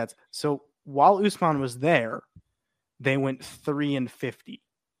looked at the stats. So while Ousmane was there, they went 3-50.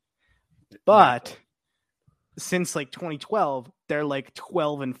 But since like 2012, they're like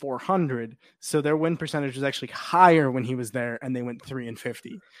 12-400. So their win percentage was actually higher when he was there, and they went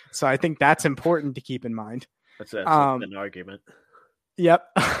 3-50. So I think that's important to keep in mind. That's an argument. Yep.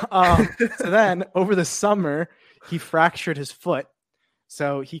 So then over the summer, he fractured his foot.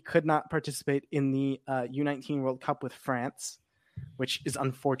 So he could not participate in the U19 World Cup with France, which is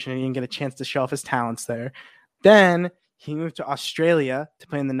unfortunate. He didn't get a chance to show off his talents there. Then he moved to Australia to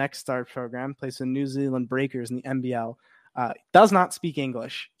play in the Next Star program, plays for New Zealand Breakers in the NBL. Does not speak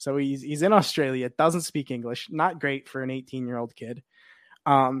English. So he's in Australia, doesn't speak English. Not great for an 18-year-old kid.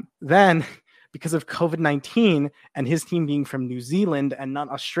 Then, because of COVID-19 and his team being from New Zealand and not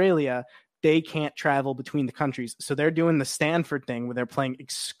Australia, they can't travel between the countries. So they're doing the Stanford thing where they're playing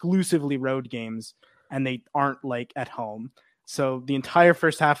exclusively road games and they aren't like at home. So the entire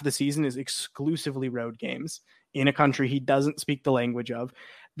first half of the season is exclusively road games in a country he doesn't speak the language of.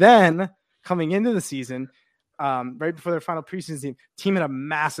 Then coming into the season, right before their final preseason team had a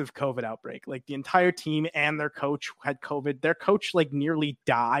massive COVID outbreak. Like the entire team and their coach had COVID. Their coach like nearly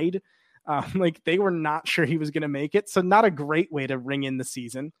died. Like they were not sure he was going to make it. So not a great way to ring in the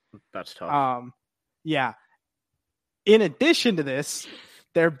season. That's tough. Yeah. In addition to this,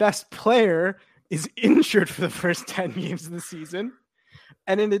 their best player is injured for the first 10 games of the season.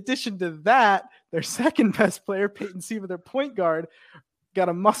 And in addition to that, their second best player, Peyton Siva, their point guard, got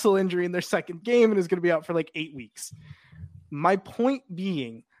a muscle injury in their second game and is going to be out for like 8 weeks. My point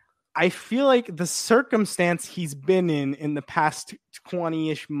being, I feel like the circumstance he's been in the past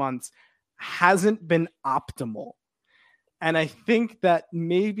 20-ish months hasn't been optimal. And I think that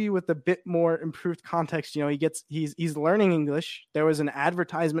maybe with a bit more improved context, you know, he's learning English. There was an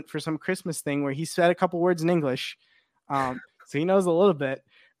advertisement for some Christmas thing where he said a couple words in English. So he knows a little bit.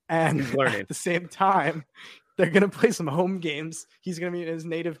 And at the same time, they're going to play some home games. He's going to be in his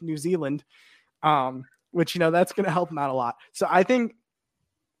native New Zealand, which, you know, that's going to help him out a lot. So I think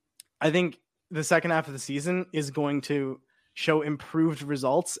the second half of the season is going to show improved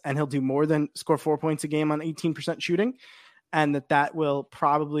results, and he'll do more than score 4 points a game on 18% shooting. And that will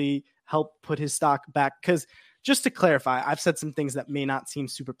probably help put his stock back. Because just to clarify, I've said some things that may not seem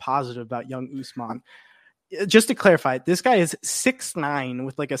super positive about young Usman. Just to clarify, this guy is 6'9"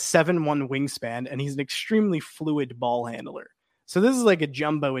 with like a 7'1" wingspan, and he's an extremely fluid ball handler. So this is like a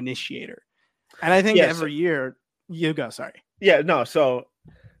jumbo initiator. And I think every year, you go, sorry. Yeah, no, so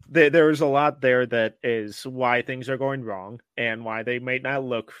there's a lot there that is why things are going wrong and why they might not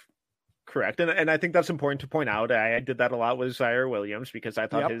look correct. And I think that's important to point out. I did that a lot with Zaire Williams because I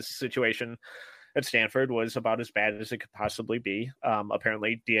thought his situation at Stanford was about as bad as it could possibly be.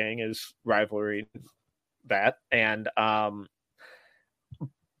 Apparently, Dieng is rivalry that. And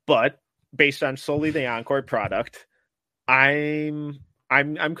but based on solely the on-court product, I'm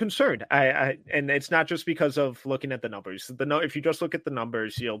concerned. And it's not just because of looking at the numbers. If you just look at the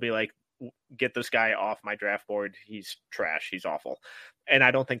numbers, you'll be like, get this guy off my draft board. He's trash. He's awful. And I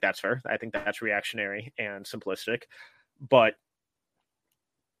don't think that's fair. I think that's reactionary and simplistic. But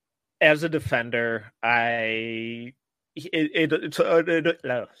as a defender, it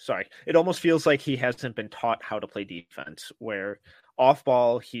almost feels like he hasn't been taught how to play defense, where off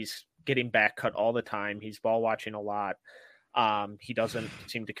ball, he's getting back cut all the time. He's ball watching a lot. He doesn't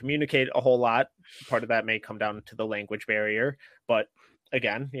seem to communicate a whole lot. Part of that may come down to the language barrier, but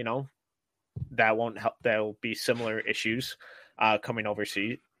again, that won't help. There'll be similar issues coming over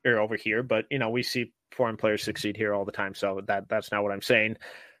here, but we see foreign players succeed here all the time. So that's not what I'm saying.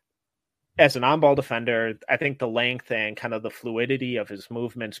 As an on-ball defender, I think the length and kind of the fluidity of his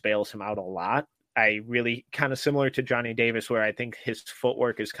movements bails him out a lot. I really kind of similar to Johnny Davis, where I think his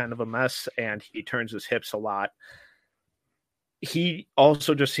footwork is kind of a mess and he turns his hips a lot. He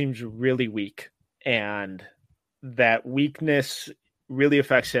also just seems really weak, and that weakness really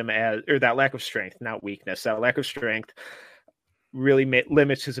affects him or that lack of strength, not weakness, that lack of strength really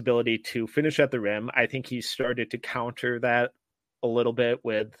limits his ability to finish at the rim. I think he started to counter that a little bit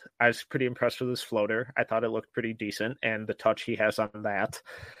I was pretty impressed with his floater. I thought it looked pretty decent, and the touch he has on that.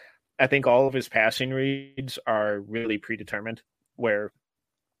 I think all of his passing reads are really predetermined, where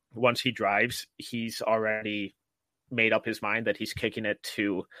once he drives, he's already made up his mind that he's kicking it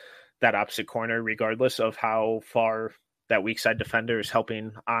to that opposite corner, regardless of how far that weak side defender is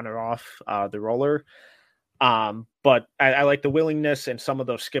helping on or off the roller. But I like the willingness, and some of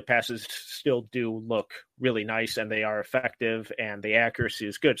those skip passes still do look really nice, and they are effective, and the accuracy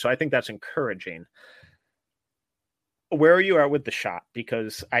is good. So I think that's encouraging. Where are you at with the shot?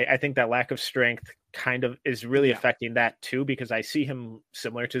 Because I think that lack of strength kind of is really affecting that too, because I see him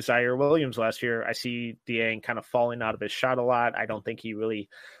similar to Zaire Williams last year. I see Dieng kind of falling out of his shot a lot. I don't think he really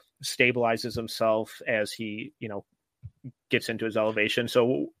stabilizes himself as he, gets into his elevation.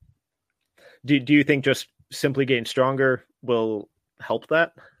 So do you think just simply getting stronger will help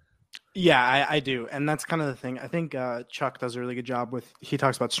that? Yeah, I do. And that's kind of the thing. I think Chuck does a really good job he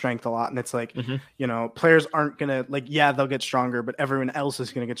talks about strength a lot. And it's like, players aren't going to they'll get stronger, but everyone else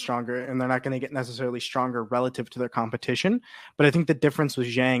is going to get stronger, and they're not going to get necessarily stronger relative to their competition. But I think the difference with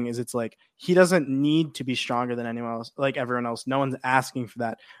Zhang is it's like, he doesn't need to be stronger than anyone else, like everyone else. No one's asking for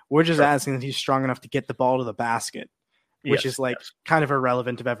that. We're just asking that he's strong enough to get the ball to the basket, which is kind of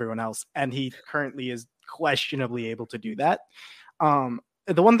irrelevant to everyone else. And he currently is questionably able to do that.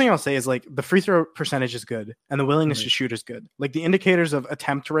 The one thing I'll say is the free throw percentage is good, and the willingness to shoot is good. Like the indicators of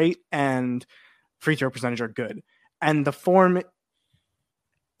attempt rate and free throw percentage are good. And the form,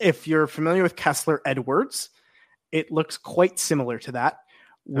 if you're familiar with Kessler Edwards, it looks quite similar to that,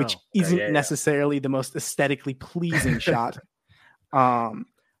 which isn't necessarily the most aesthetically pleasing shot.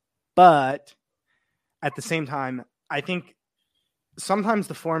 But at the same time, I think sometimes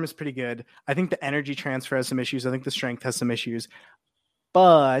the form is pretty good. I think the energy transfer has some issues. I think the strength has some issues.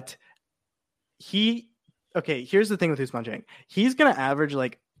 But here's the thing with Usman Jang. He's going to average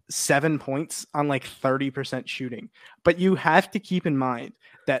 7 points on 30% shooting. But you have to keep in mind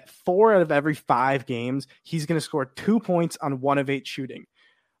that 4 out of every 5 games, he's going to score 2 points on 1 of 8 shooting.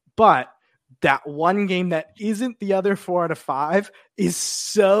 But that one game that isn't the other 4 out of 5 is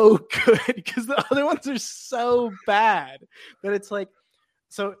so good because the other ones are so bad that it's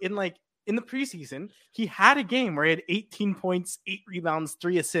so in the preseason, he had a game where he had 18 points, 8 rebounds,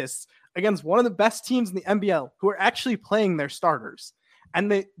 3 assists against one of the best teams in the NBL who are actually playing their starters.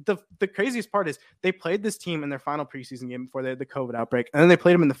 And the craziest part is they played this team in their final preseason game before they had the COVID outbreak. And then they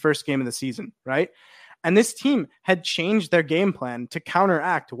played them in the first game of the season, right? And this team had changed their game plan to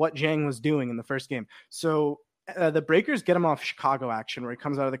counteract what Zhang was doing in the first game. So the Breakers get him off Chicago action where he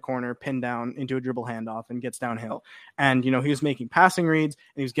comes out of the corner, pinned down into a dribble handoff and gets downhill. And, he was making passing reads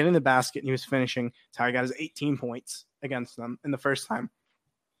and he was getting the basket and he was finishing. That's how he got his 18 points against them in the first time.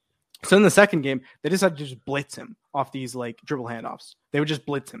 So in the second game, they decided to just blitz him off these dribble handoffs. They would just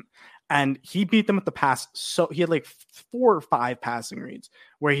blitz him. and he beat them with the pass. So he had like 4 or 5 passing reads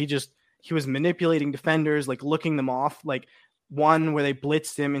where he was manipulating defenders, like looking them off. Like one where they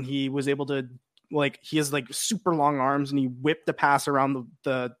blitzed him and he was able to, like, he has like super long arms and he whipped the pass around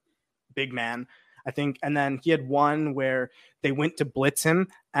the big man, I think. And then he had one where they went to blitz him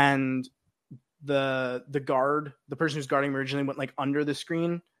and the guard, the person who's guarding him originally, went like under the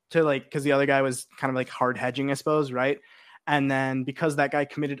screen to like, because the other guy was kind of like hard hedging, I suppose, right? And then because that guy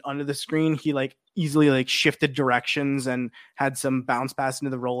committed under the screen, he like easily like shifted directions and had some bounce pass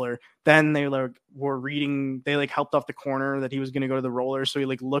into the roller. Then they like were reading, they like helped off the corner that he was going to go to the roller. So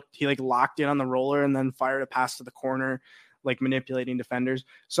he locked in on the roller and then fired a pass to the corner, like manipulating defenders.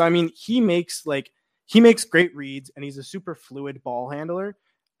 So, I mean, he makes great reads and he's a super fluid ball handler.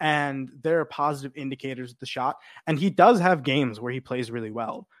 And there are positive indicators of the shot. And he does have games where he plays really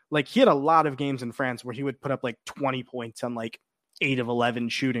well. Like he had a lot of games in France where he would put up like 20 points on like 8 of 11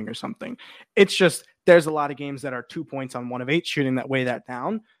 shooting or something. It's just, there's a lot of games that are 2 points on 1 of 8 shooting that weigh that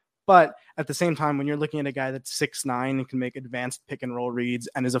down. But at the same time, when you're looking at a guy that's 6'9" and can make advanced pick and roll reads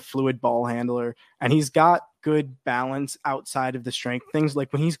and is a fluid ball handler, and he's got good balance outside of the strength things,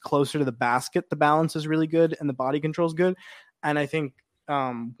 like when he's closer to the basket, the balance is really good and the body control is good. And I think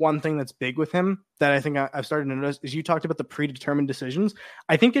one thing that's big with him that I think I've started to notice is you talked about the predetermined decisions.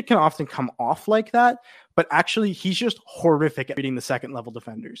 I think it can often come off like that, but actually he's just horrific at reading the second level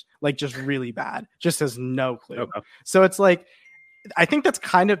defenders, like just really bad, just has no clue. Okay. So it's like, I think that's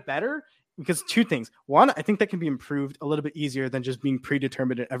kind of better because 2 things. 1, I think that can be improved a little bit easier than just being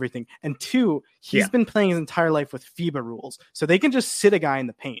predetermined at everything. And 2, he's been playing his entire life with FIBA rules. So they can just sit a guy in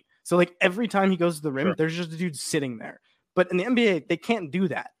the paint. So like every time he goes to the rim, there's just a dude sitting there. But in the NBA, they can't do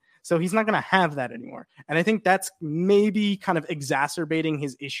that. So he's not going to have that anymore. And I think that's maybe kind of exacerbating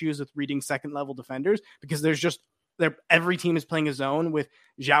his issues with reading second level defenders because every team is playing a zone with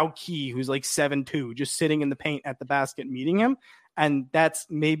Zhao Qi, who's like 7'2", just sitting in the paint at the basket meeting him. And that's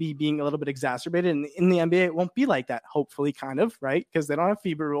maybe being a little bit exacerbated. And in the NBA, it won't be like that, hopefully, kind of, right? Because they don't have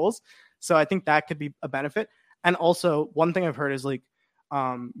FIBA rules. So I think that could be a benefit. And also, one thing I've heard is like,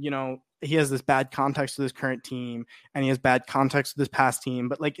 he has this bad context with his current team and he has bad context with his past team,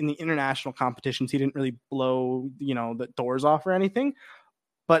 but like in the international competitions, he didn't really blow, the doors off or anything.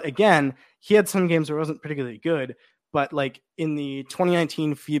 But again, he had some games where it wasn't particularly good, but like in the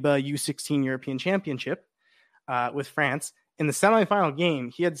 2019 FIBA U16 European Championship with France, in the semifinal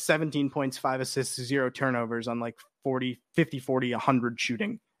game, he had 17 points, 5 assists, 0 turnovers on like 50, 40, 100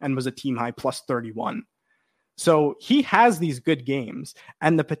 shooting and was a team high plus 31. So he has these good games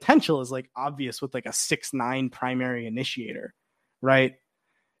and the potential is like obvious with like a 6'9" primary initiator, right?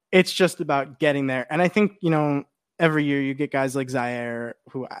 It's just about getting there. And I think, every year you get guys like Zaire,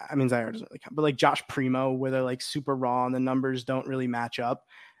 Zaire doesn't really count, but like Josh Primo, where they're like super raw and the numbers don't really match up.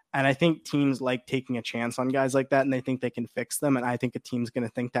 And I think teams like taking a chance on guys like that and they think they can fix them. And I think a team's going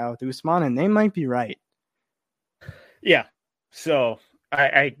to think that with Usman and they might be right. Yeah. So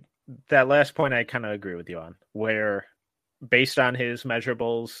I that last point I kind of agree with you on, where based on his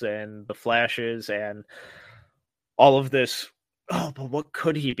measurables and the flashes and all of this, but what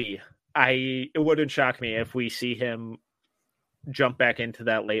could he be? It wouldn't shock me if we see him jump back into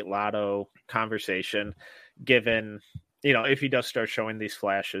that late lotto conversation, given, if he does start showing these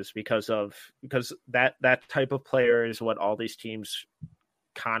flashes, because that type of player is what all these teams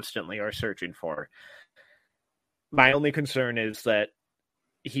constantly are searching for. My only concern is that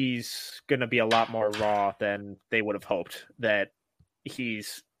he's going to be a lot more raw than they would have hoped, that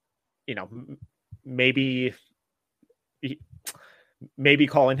he's, maybe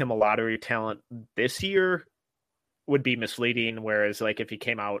calling him a lottery talent this year would be misleading. Whereas like if he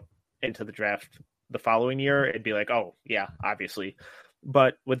came out into the draft the following year, it'd be like, oh yeah, obviously.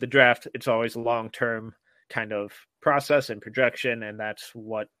 But with the draft, it's always a long-term kind of process and projection. And that's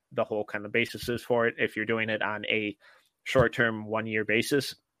what the whole kind of basis is for it. If you're doing it on a short-term 1-year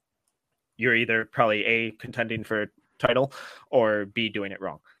basis, you're either probably A, contending for a title, or B, doing it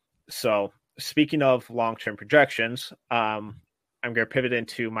wrong. So speaking of long-term projections, I'm going to pivot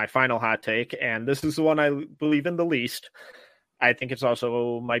into my final hot take, and this is the one I believe in the least. I think it's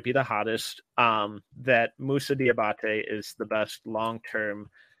also might be the hottest, that Moussa Diabate is the best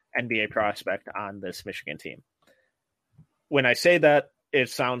long-term NBA prospect on this Michigan team. When I say that, it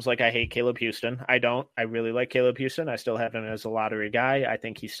sounds like I hate Caleb Houston. I don't. I really like Caleb Houston. I still have him as a lottery guy. I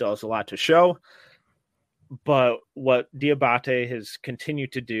think he still has a lot to show. But what Diabate has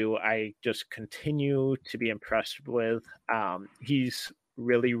continued to do, I just continue to be impressed with. He's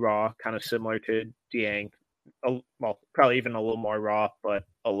really raw, kind of similar to Dieng. Well, probably even a little more raw, but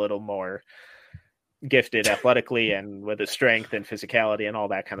a little more gifted athletically and with his strength and physicality and all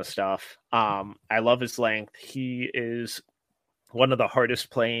that kind of stuff. I love his length. He is one of the hardest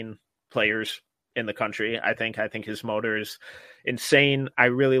playing players in the country. I think his motor is insane. I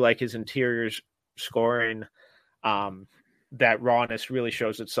really like his interiors scoring. That rawness really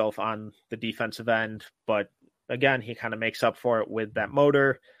shows itself on the defensive end, but again, he kind of makes up for it with that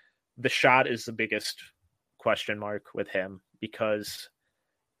motor. The shot is the biggest question mark with him because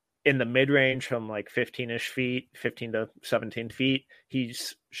in the mid range from like 15-ish feet, 15 to 17 feet,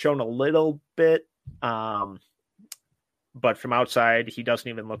 he's shown a little bit. But from outside, he doesn't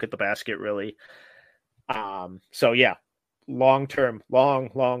even look at the basket really. So yeah, long term.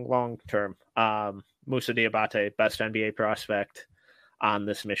 Moussa Diabate, best NBA prospect on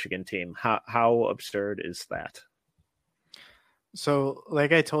this Michigan team. How absurd is that? So,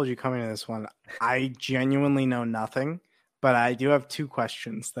 like I told you coming to this one, I genuinely know nothing, but I do have two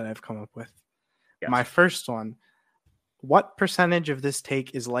questions that I've come up with. Yes. My first one, what percentage of this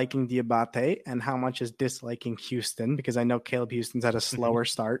take is liking Diabate and how much is disliking Houston? Because I know Caleb Houston's had a slower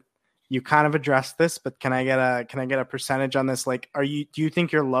start. You kind of addressed this, but can I get a percentage on this? Like, do you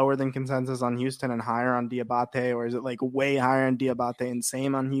think you're lower than consensus on Houston and higher on Diabate, or is it like way higher on Diabate and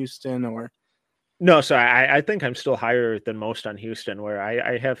same on Houston, or? No, so I think I'm still higher than most on Houston, where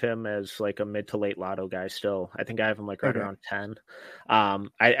I have him as like a mid to late lotto guy still. I think I have him like right around 10.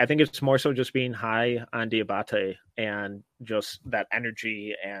 I think it's more so just being high on Diabate and just that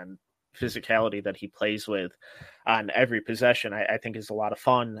energy and physicality that he plays with on every possession. I think is a lot of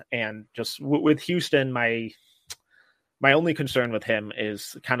fun. And just with Houston, my only concern with him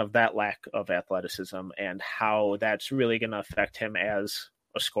is kind of that lack of athleticism and how that's really going to affect him as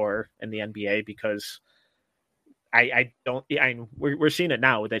a scorer in the NBA, because we're seeing it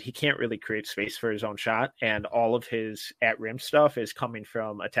now that he can't really create space for his own shot, and all of his at rim stuff is coming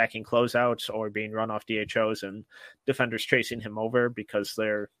from attacking closeouts or being run off DHOs and defenders chasing him over because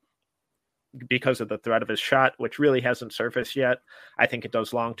of the threat of his shot, which really hasn't surfaced yet. I think it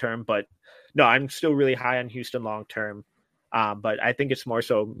does long term, but no, I'm still really high on Houston long term. But I think it's more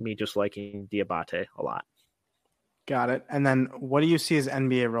so me just liking Diabate a lot. Got it. And then what do you see his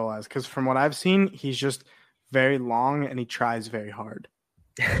NBA role as? Because from what I've seen, he's just very long and he tries very hard.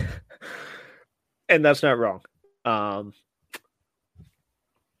 And that's not wrong. I'm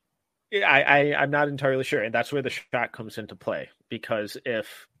not entirely sure. And that's where the shot comes into play. Because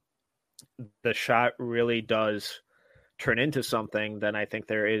if the shot really does turn into something, then I think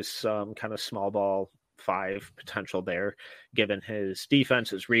there is some kind of small ball 5 potential there, given his defense,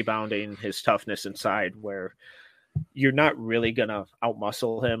 his rebounding, his toughness inside, where you're not really going to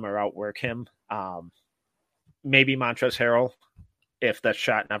outmuscle him or outwork him. Maybe Montrezl Harrell, if that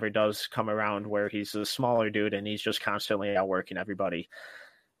shot never does come around, where he's a smaller dude and he's just constantly outworking everybody.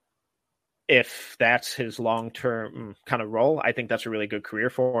 If that's his long-term kind of role, I think that's a really good career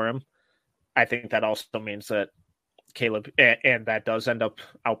for him. I think that also means that Caleb, and that does end up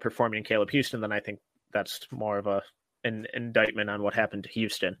outperforming Caleb Houston, then I think that's more of an indictment on what happened to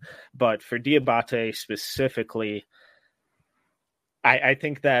Houston. But for Diabate specifically, I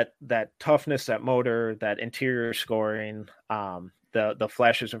think that toughness, that motor, that interior scoring, the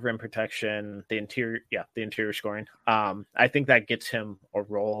flashes of rim protection, the interior scoring, I think that gets him a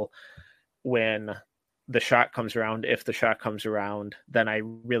role when the shot comes around. If the shot comes around, then I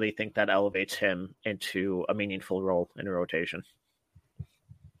really think that elevates him into a meaningful role in a rotation.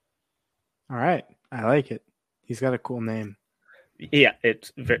 All right. I like it. He's got a cool name. Yeah,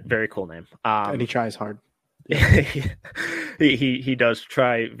 it's very, very cool name. And he tries hard. he does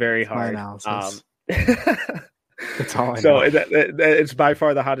try very hard. That's all I know. So it's by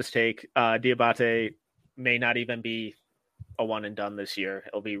far the hottest take. Diabate may not even be a one and done this year.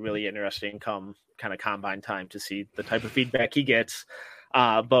 It'll be really interesting come kind of combine time to see the type of feedback he gets.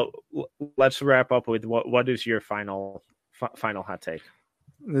 But let's wrap up with what is your final hot take?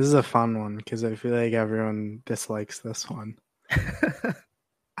 This is a fun one because I feel like everyone dislikes this one.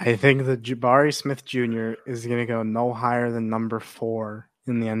 I think that Jabari Smith Jr. is going to go no higher than number 4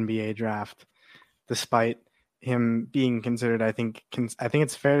 in the NBA draft, despite him being considered, I think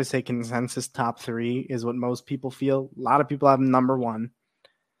it's fair to say consensus top 3 is what most people feel. A lot of people have him number 1.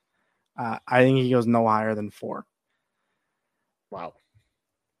 I think he goes no higher than 4. Wow.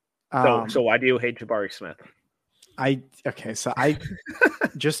 So why do you hate Jabari Smith? So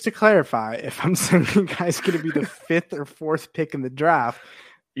just to clarify, if I'm saying the guy's going to be the 5th or 4th pick in the draft,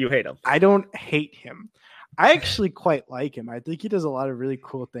 you hate him. I don't hate him. I actually quite like him. I think he does a lot of really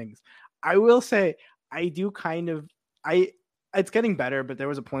cool things. I will say I do it's getting better, but there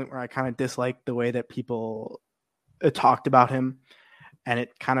was a point where I kind of disliked the way that people talked about him. And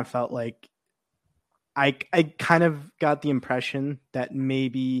it kind of felt like I kind of got the impression that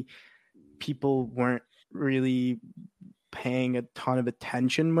maybe people weren't really paying a ton of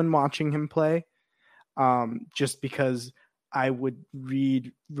attention when watching him play, just because I would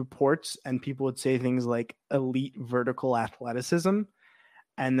read reports and people would say things like elite vertical athleticism,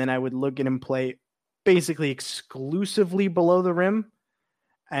 and then I would look at him play basically exclusively below the rim,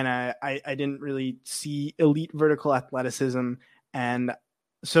 and I didn't really see elite vertical athleticism. And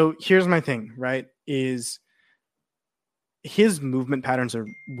so here's my thing, right? Is his movement patterns are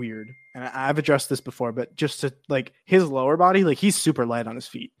weird. And I've addressed this before, but just to like his lower body, like he's super light on his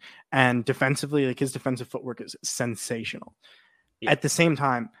feet. And defensively, like his defensive footwork is sensational. Yeah. At the same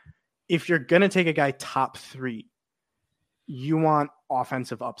time, if you're going to take a guy top 3, you want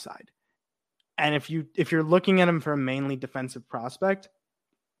offensive upside. And if you're looking at him for a mainly defensive prospect,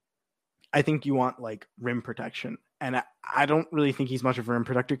 I think you want like rim protection. And I don't really think he's much of a rim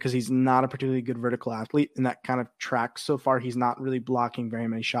protector because he's not a particularly good vertical athlete. And that kind of tracks so far. He's not really blocking very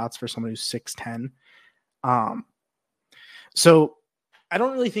many shots for someone who's 6'10". So I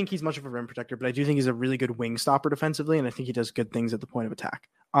don't really think he's much of a rim protector, but I do think he's a really good wing stopper defensively. And I think he does good things at the point of attack.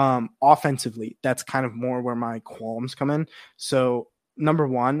 Offensively, that's kind of more where my qualms come in. So number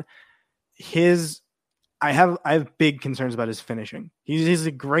one, I have big concerns about his finishing. He's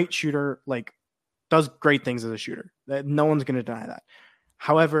a great shooter, like does great things as a shooter. No one's going to deny that.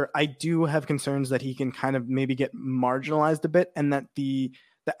 However, I do have concerns that he can kind of maybe get marginalized a bit, and that the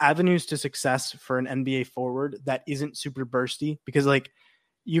avenues to success for an NBA forward that isn't super bursty, because like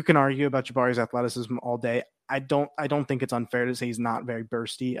you can argue about Jabari's athleticism all day. I don't think it's unfair to say he's not very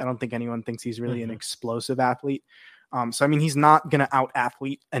bursty. I don't think anyone thinks he's really an explosive athlete. So I mean, he's not going to out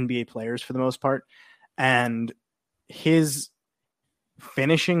athlete NBA players for the most part. And his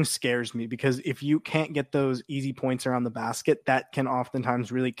finishing scares me, because if you can't get those easy points around the basket, that can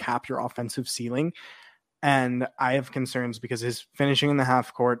oftentimes really cap your offensive ceiling. And I have concerns because his finishing in the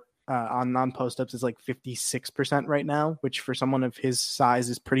half court on non-post ups is like 56% right now, which for someone of his size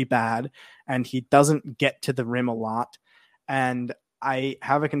is pretty bad. And he doesn't get to the rim a lot. And I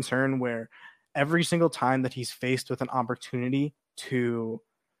have a concern where every single time that he's faced with an opportunity to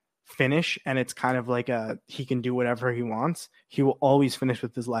finish, and it's kind of like he can do whatever he wants, he will always finish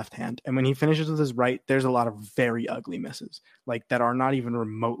with his left hand. And when he finishes with his right, there's a lot of very ugly misses, like that are not even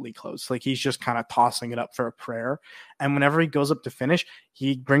remotely close. Like he's just kind of tossing it up for a prayer. And whenever he goes up to finish,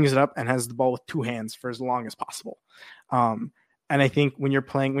 he brings it up and has the ball with 2 hands for as long as possible. And I think when you're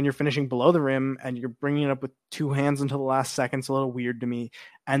finishing below the rim and you're bringing it up with 2 hands until the last second, it's a little weird to me.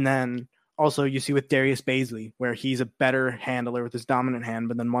 And then also, you see with Darius Bazley, where he's a better handler with his dominant hand,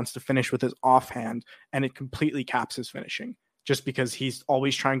 but then wants to finish with his offhand, and it completely caps his finishing just because he's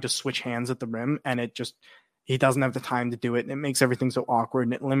always trying to switch hands at the rim, and he doesn't have the time to do it, and it makes everything so awkward,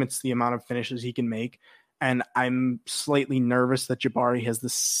 and it limits the amount of finishes he can make. And I'm slightly nervous that Jabari has the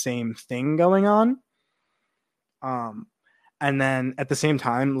same thing going on. And then at the same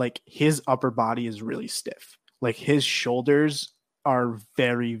time, like his upper body is really stiff. Like his shoulders are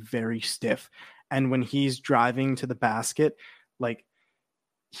very, very stiff. And when he's driving to the basket, like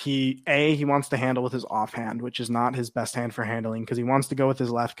he wants to handle with his offhand, which is not his best hand for handling, because he wants to go with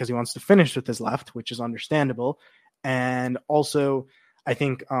his left because he wants to finish with his left, which is understandable. And also, I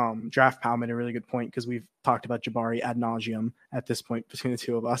think Draft Pal made a really good point, because we've talked about Jabari ad nauseum at this point between the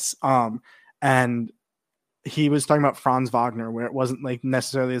two of us. And he was talking about Franz Wagner, where it wasn't like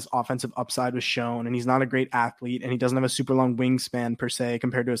necessarily his offensive upside was shown, and he's not a great athlete, and he doesn't have a super long wingspan per se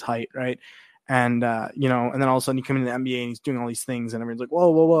compared to his height, right? And and then all of a sudden you come into the NBA and he's doing all these things, and everyone's like,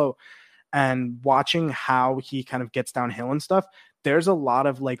 whoa. And watching how he kind of gets downhill and stuff, there's a lot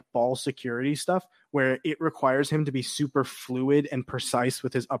of like ball security stuff where it requires him to be super fluid and precise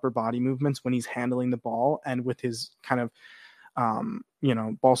with his upper body movements when he's handling the ball and with his kind of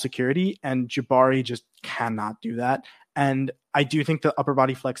ball security, and Jabari just cannot do that. And I do think the upper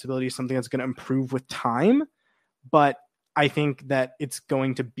body flexibility is something that's going to improve with time, but I think that it's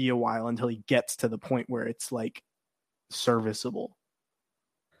going to be a while until he gets to the point where it's like serviceable.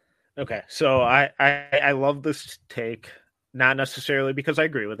 Okay, so I love this take, not necessarily because I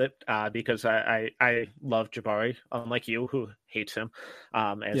agree with it, because I love Jabari, unlike you, who hates him,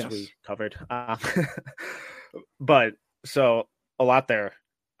 as Yes. we covered. But so a lot there.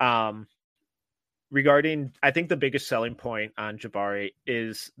 Regarding, I think the biggest selling point on Jabari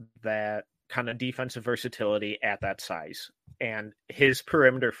is that kind of defensive versatility at that size, and his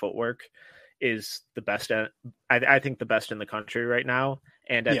perimeter footwork is the best I think the best in the country right now.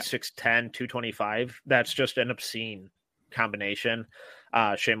 And at 6'10", 225, that's just an obscene combination.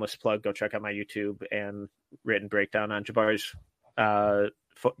 Shameless plug, go check out my YouTube and written breakdown on Jabari's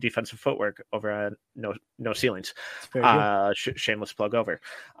defensive footwork over at No Ceilings. Shameless plug over.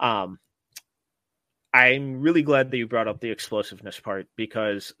 I'm really glad that you brought up the explosiveness part,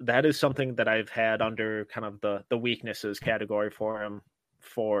 because that is something that I've had under kind of the weaknesses category for him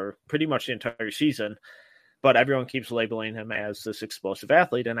for pretty much the entire season. But everyone keeps labeling him as this explosive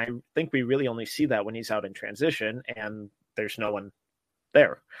athlete, and I think we really only see that when he's out in transition and there's no one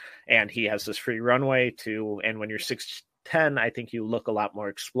there. And he has this free runway and when you're 6'10", I think you look a lot more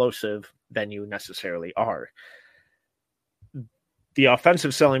explosive than you necessarily are. The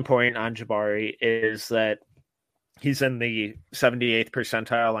offensive selling point on Jabari is that he's in the 78th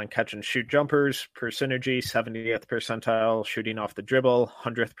percentile on catch and shoot jumpers per synergy, 70th percentile shooting off the dribble,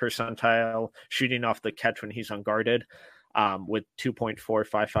 100th percentile shooting off the catch when he's unguarded, with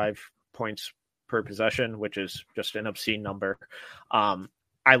 2.455 points per possession, which is just an obscene number.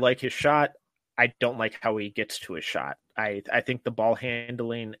 I like his shot. I don't like how he gets to his shot. I think the ball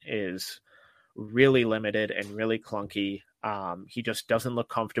handling is really limited and really clunky. He just doesn't look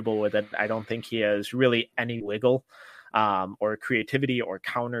comfortable with it. I don't think he has really any wiggle or creativity or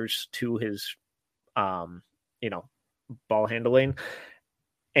counters to his, ball handling.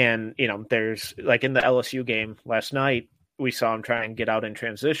 And, there's like in the LSU game last night, we saw him try and get out in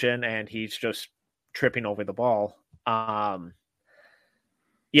transition and he's just tripping over the ball.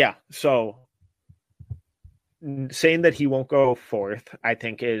 So saying that he won't go fourth, I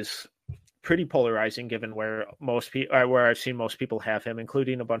think is pretty polarizing, given where where I've seen most people have him,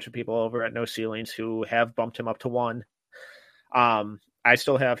 including a bunch of people over at No Ceilings who have bumped him up to 1. I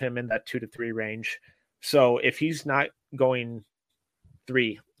still have him in that 2 to 3 range. So if he's not going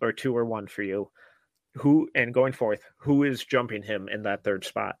 3 or 2 or 1 for you, going fourth, who is jumping him in that third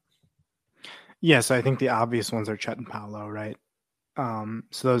spot? Yes, I think the obvious ones are Chet and Paolo, right?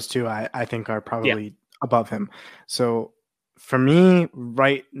 So those two I think are probably above him. So for me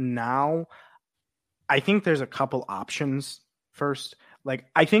right now, I think there's a couple options first. Like,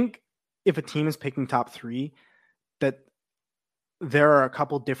 I think if a team is picking top 3, that there are a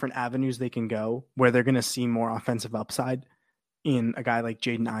couple different avenues they can go where they're going to see more offensive upside in a guy like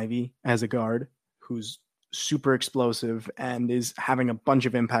Jaden Ivey as a guard who's super explosive and is having a bunch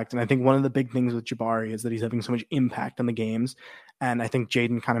of impact. And I think one of the big things with Jabari is that he's having so much impact on the games. And I think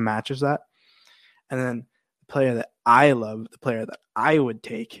Jaden kind of matches that. And then the player that I love, the player that I would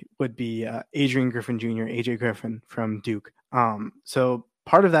take would be Adrian Griffin Jr., AJ Griffin from Duke. So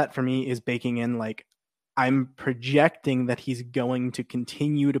part of that for me is baking in, like, I'm projecting that he's going to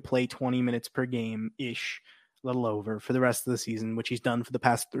continue to play 20 minutes per game-ish, a little over, for the rest of the season, which he's done for the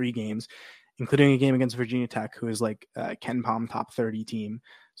past 3 games, including a game against Virginia Tech, who is like Ken Palm top 30 team.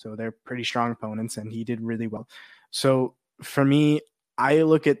 So they're pretty strong opponents, and he did really well. So for me, I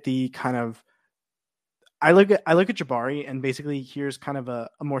look at Jabari, and basically here's kind of a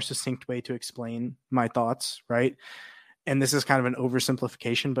more succinct way to explain my thoughts, right? And this is kind of an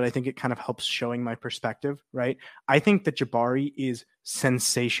oversimplification, but I think it kind of helps showing my perspective, right? I think that Jabari is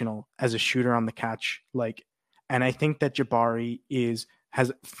sensational as a shooter on the catch, and I think that Jabari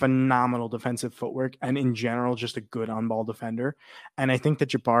has phenomenal defensive footwork and in general just a good on-ball defender. And I think that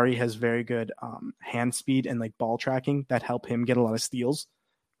Jabari has very good hand speed and like ball tracking that help him get a lot of steals,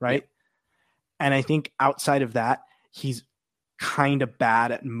 right? Yeah. And I think outside of that, he's kind of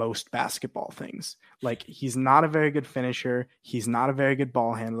bad at most basketball things. Like, he's not a very good finisher. He's not a very good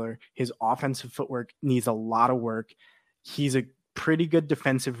ball handler. His offensive footwork needs a lot of work. He's a pretty good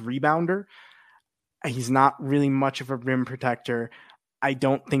defensive rebounder. He's not really much of a rim protector. I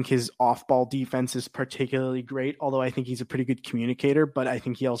don't think his off-ball defense is particularly great, although I think he's a pretty good communicator, but I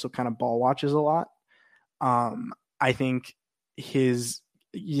think he also kind of ball watches a lot. I think his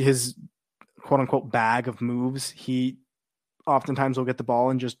quote-unquote bag of moves, he oftentimes will get the ball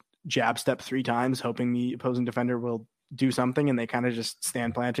and just jab step 3 times, hoping the opposing defender will do something, and they kind of just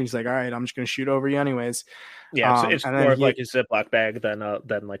stand planted. He's like, all right, I'm just going to shoot over you anyways. Yeah, so it's more of like a Ziploc bag than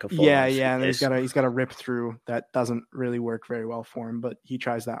like a full and he's got a rip through that doesn't really work very well for him, but he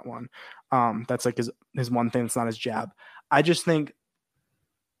tries that one. That's like his one thing that's not his jab. I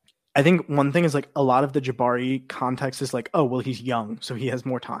think one thing is, like, a lot of the Jabari context is like, oh, well, he's young, so he has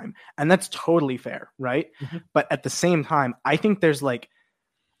more time. And that's totally fair, right? Mm-hmm. But at the same time, I think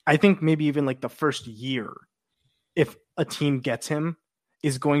maybe even like the first year, if a team gets him,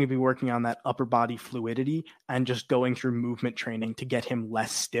 is going to be working on that upper body fluidity and just going through movement training to get him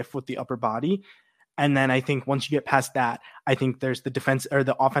less stiff with the upper body. And then I think once you get past that, I think there's the defense or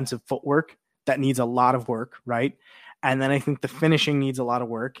the offensive footwork that needs a lot of work, right? And then I think the finishing needs a lot of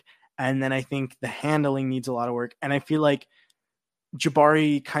work. And then I think the handling needs a lot of work. And I feel like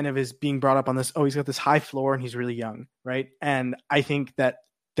Jabari kind of is being brought up on this, oh, he's got this high floor and he's really young, right? And I think that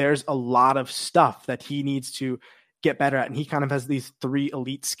there's a lot of stuff that he needs to get better at. And he kind of has these 3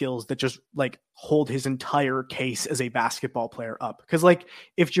 elite skills that just like hold his entire case as a basketball player up. Cause like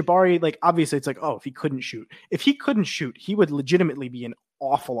if Jabari, like obviously it's like, oh, if he couldn't shoot, he would legitimately be an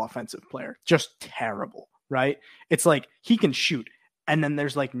awful offensive player, just terrible, right? It's like he can shoot. And then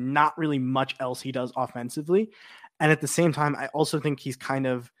there's like not really much else he does offensively. And at the same time, I also think he's kind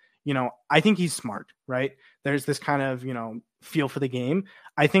of, I think he's smart, right? There's this kind of, feel for the game.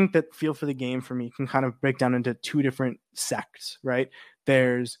 I think that feel for the game for me can kind of break down into 2 different sects, right?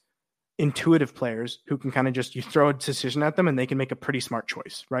 There's intuitive players who can kind of just, you throw a decision at them and they can make a pretty smart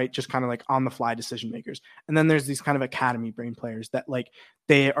choice, right? Just kind of like on the fly decision makers. And then there's these kind of academy brain players that like,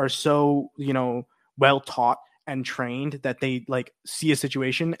 they are so, well taught and trained that they like see a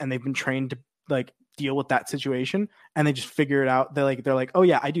situation and they've been trained to like deal with that situation and they just figure it out. They're like, oh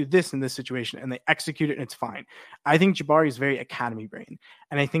yeah, I do this in this situation, and they execute it and it's fine. I think Jabari is very academy brain.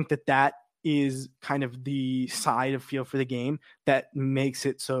 And I think that is kind of the side of feel for the game that makes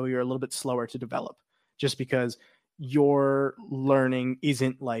it so you're a little bit slower to develop, just because your learning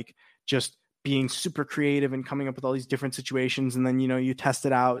isn't like just being super creative and coming up with all these different situations. And then, you test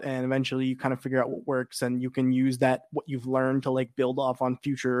it out and eventually you kind of figure out what works and you can use that, what you've learned, to like build off on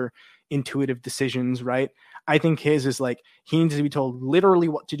future intuitive decisions. Right. I think his is like, he needs to be told literally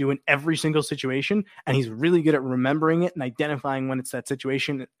what to do in every single situation. And he's really good at remembering it and identifying when it's that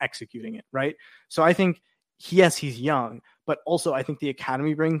situation and executing it. Right. So I think, yes, he's young, but also I think the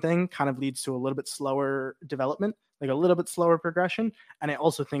academy brain thing kind of leads to a little bit slower development, like a little bit slower progression. And I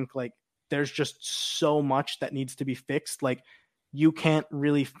also think like, there's just so much that needs to be fixed. Like you can't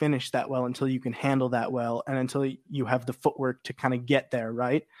really finish that well until you can handle that well. And until you have the footwork to kind of get there.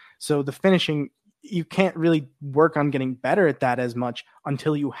 Right. So the finishing, you can't really work on getting better at that as much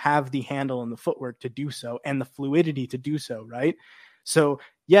until you have the handle and the footwork to do so and the fluidity to do so. Right. So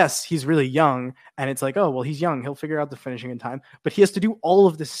yes, he's really young and it's like, oh, well, he's young. He'll figure out the finishing in time, but he has to do all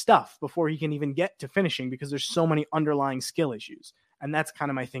of this stuff before he can even get to finishing because there's so many underlying skill issues. And that's kind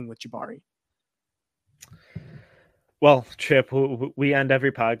of my thing with Jabari. Well, Chip, we end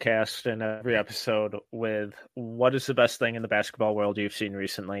every podcast and every episode with what is the best thing in the basketball world you've seen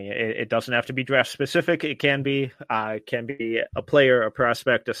recently? It doesn't have to be draft specific. It can be a player, a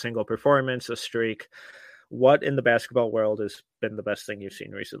prospect, a single performance, a streak. What in the basketball world has been the best thing you've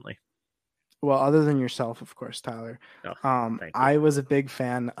seen recently? Well, other than yourself, of course, Tyler. I was a big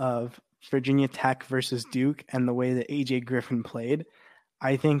fan of Virginia Tech versus Duke and the way that AJ Griffin played.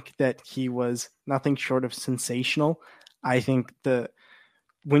 I think that he was nothing short of sensational. I think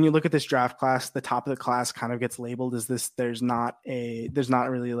when you look at this draft class, the top of the class kind of gets labeled as this. There's not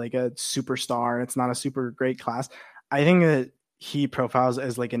really like a superstar. It's not a super great class. I think that he profiles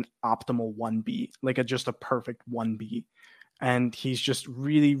as like an optimal 1B, like just a perfect 1B. And he's just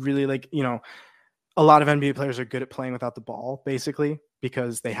really, really like, a lot of NBA players are good at playing without the ball, basically,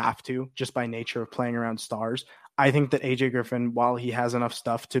 because they have to, just by nature of playing around stars. I think that AJ Griffin, while he has enough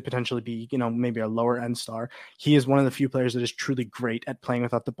stuff to potentially be, maybe a lower end star, he is one of the few players that is truly great at playing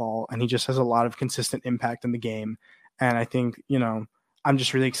without the ball. And he just has a lot of consistent impact in the game. And I think, I'm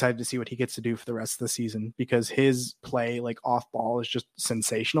just really excited to see what he gets to do for the rest of the season, because his play like off ball is just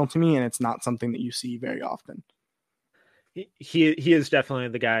sensational to me. And it's not something that you see very often. He is definitely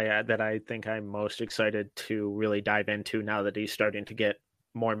the guy that I think I'm most excited to really dive into now that he's starting to get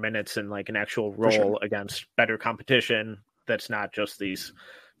more minutes and like an actual role against better competition. That's not just these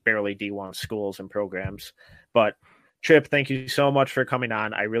barely D1 schools and programs. But Chip, thank you so much for coming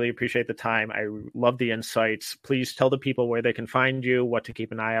on. I really appreciate the time. I love the insights. Please tell the people where they can find you, what to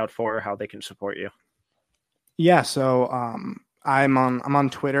keep an eye out for, how they can support you. Yeah. So, I'm on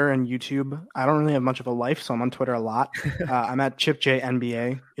Twitter and YouTube. I don't really have much of a life, so I'm on Twitter a lot. I'm at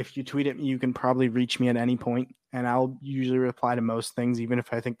ChipJNBA. If you tweet at me, you can probably reach me at any point, and I'll usually reply to most things, even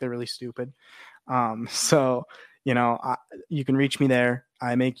if I think they're really stupid. So, you can reach me there.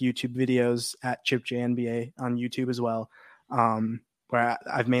 I make YouTube videos at ChipJNBA on YouTube as well, where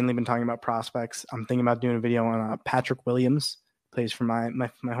I've mainly been talking about prospects. I'm thinking about doing a video on Patrick Williams, plays for my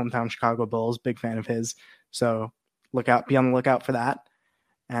hometown Chicago Bulls. Big fan of his. So be on the lookout for that.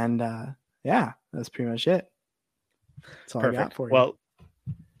 And yeah, that's pretty much it. That's all I got for you. Well,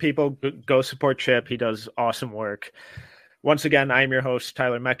 people go support Chip. He does awesome work. Once again, I'm your host,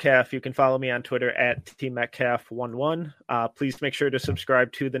 Tyler Metcalf. You can follow me on Twitter at tmetcalf11. Please make sure to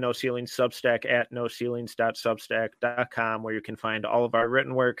subscribe to the No Ceilings Substack at noceilings.substack.com, where you can find all of our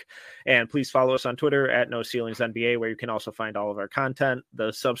written work. And please follow us on Twitter at No Ceilings NBA, where you can also find all of our content. The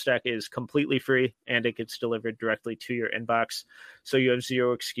Substack is completely free, and it gets delivered directly to your inbox, so you have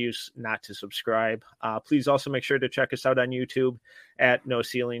zero excuse not to subscribe. Please also make sure to check us out on YouTube at No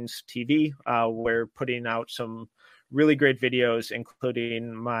Ceilings TV. We're putting out some really great videos,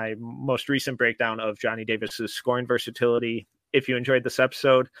 including my most recent breakdown of Johnny Davis's scoring versatility. If you enjoyed this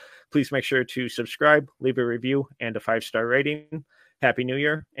episode, please make sure to subscribe, leave a review, and a 5-star rating. Happy New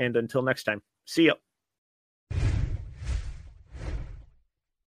Year, and until next time, see ya.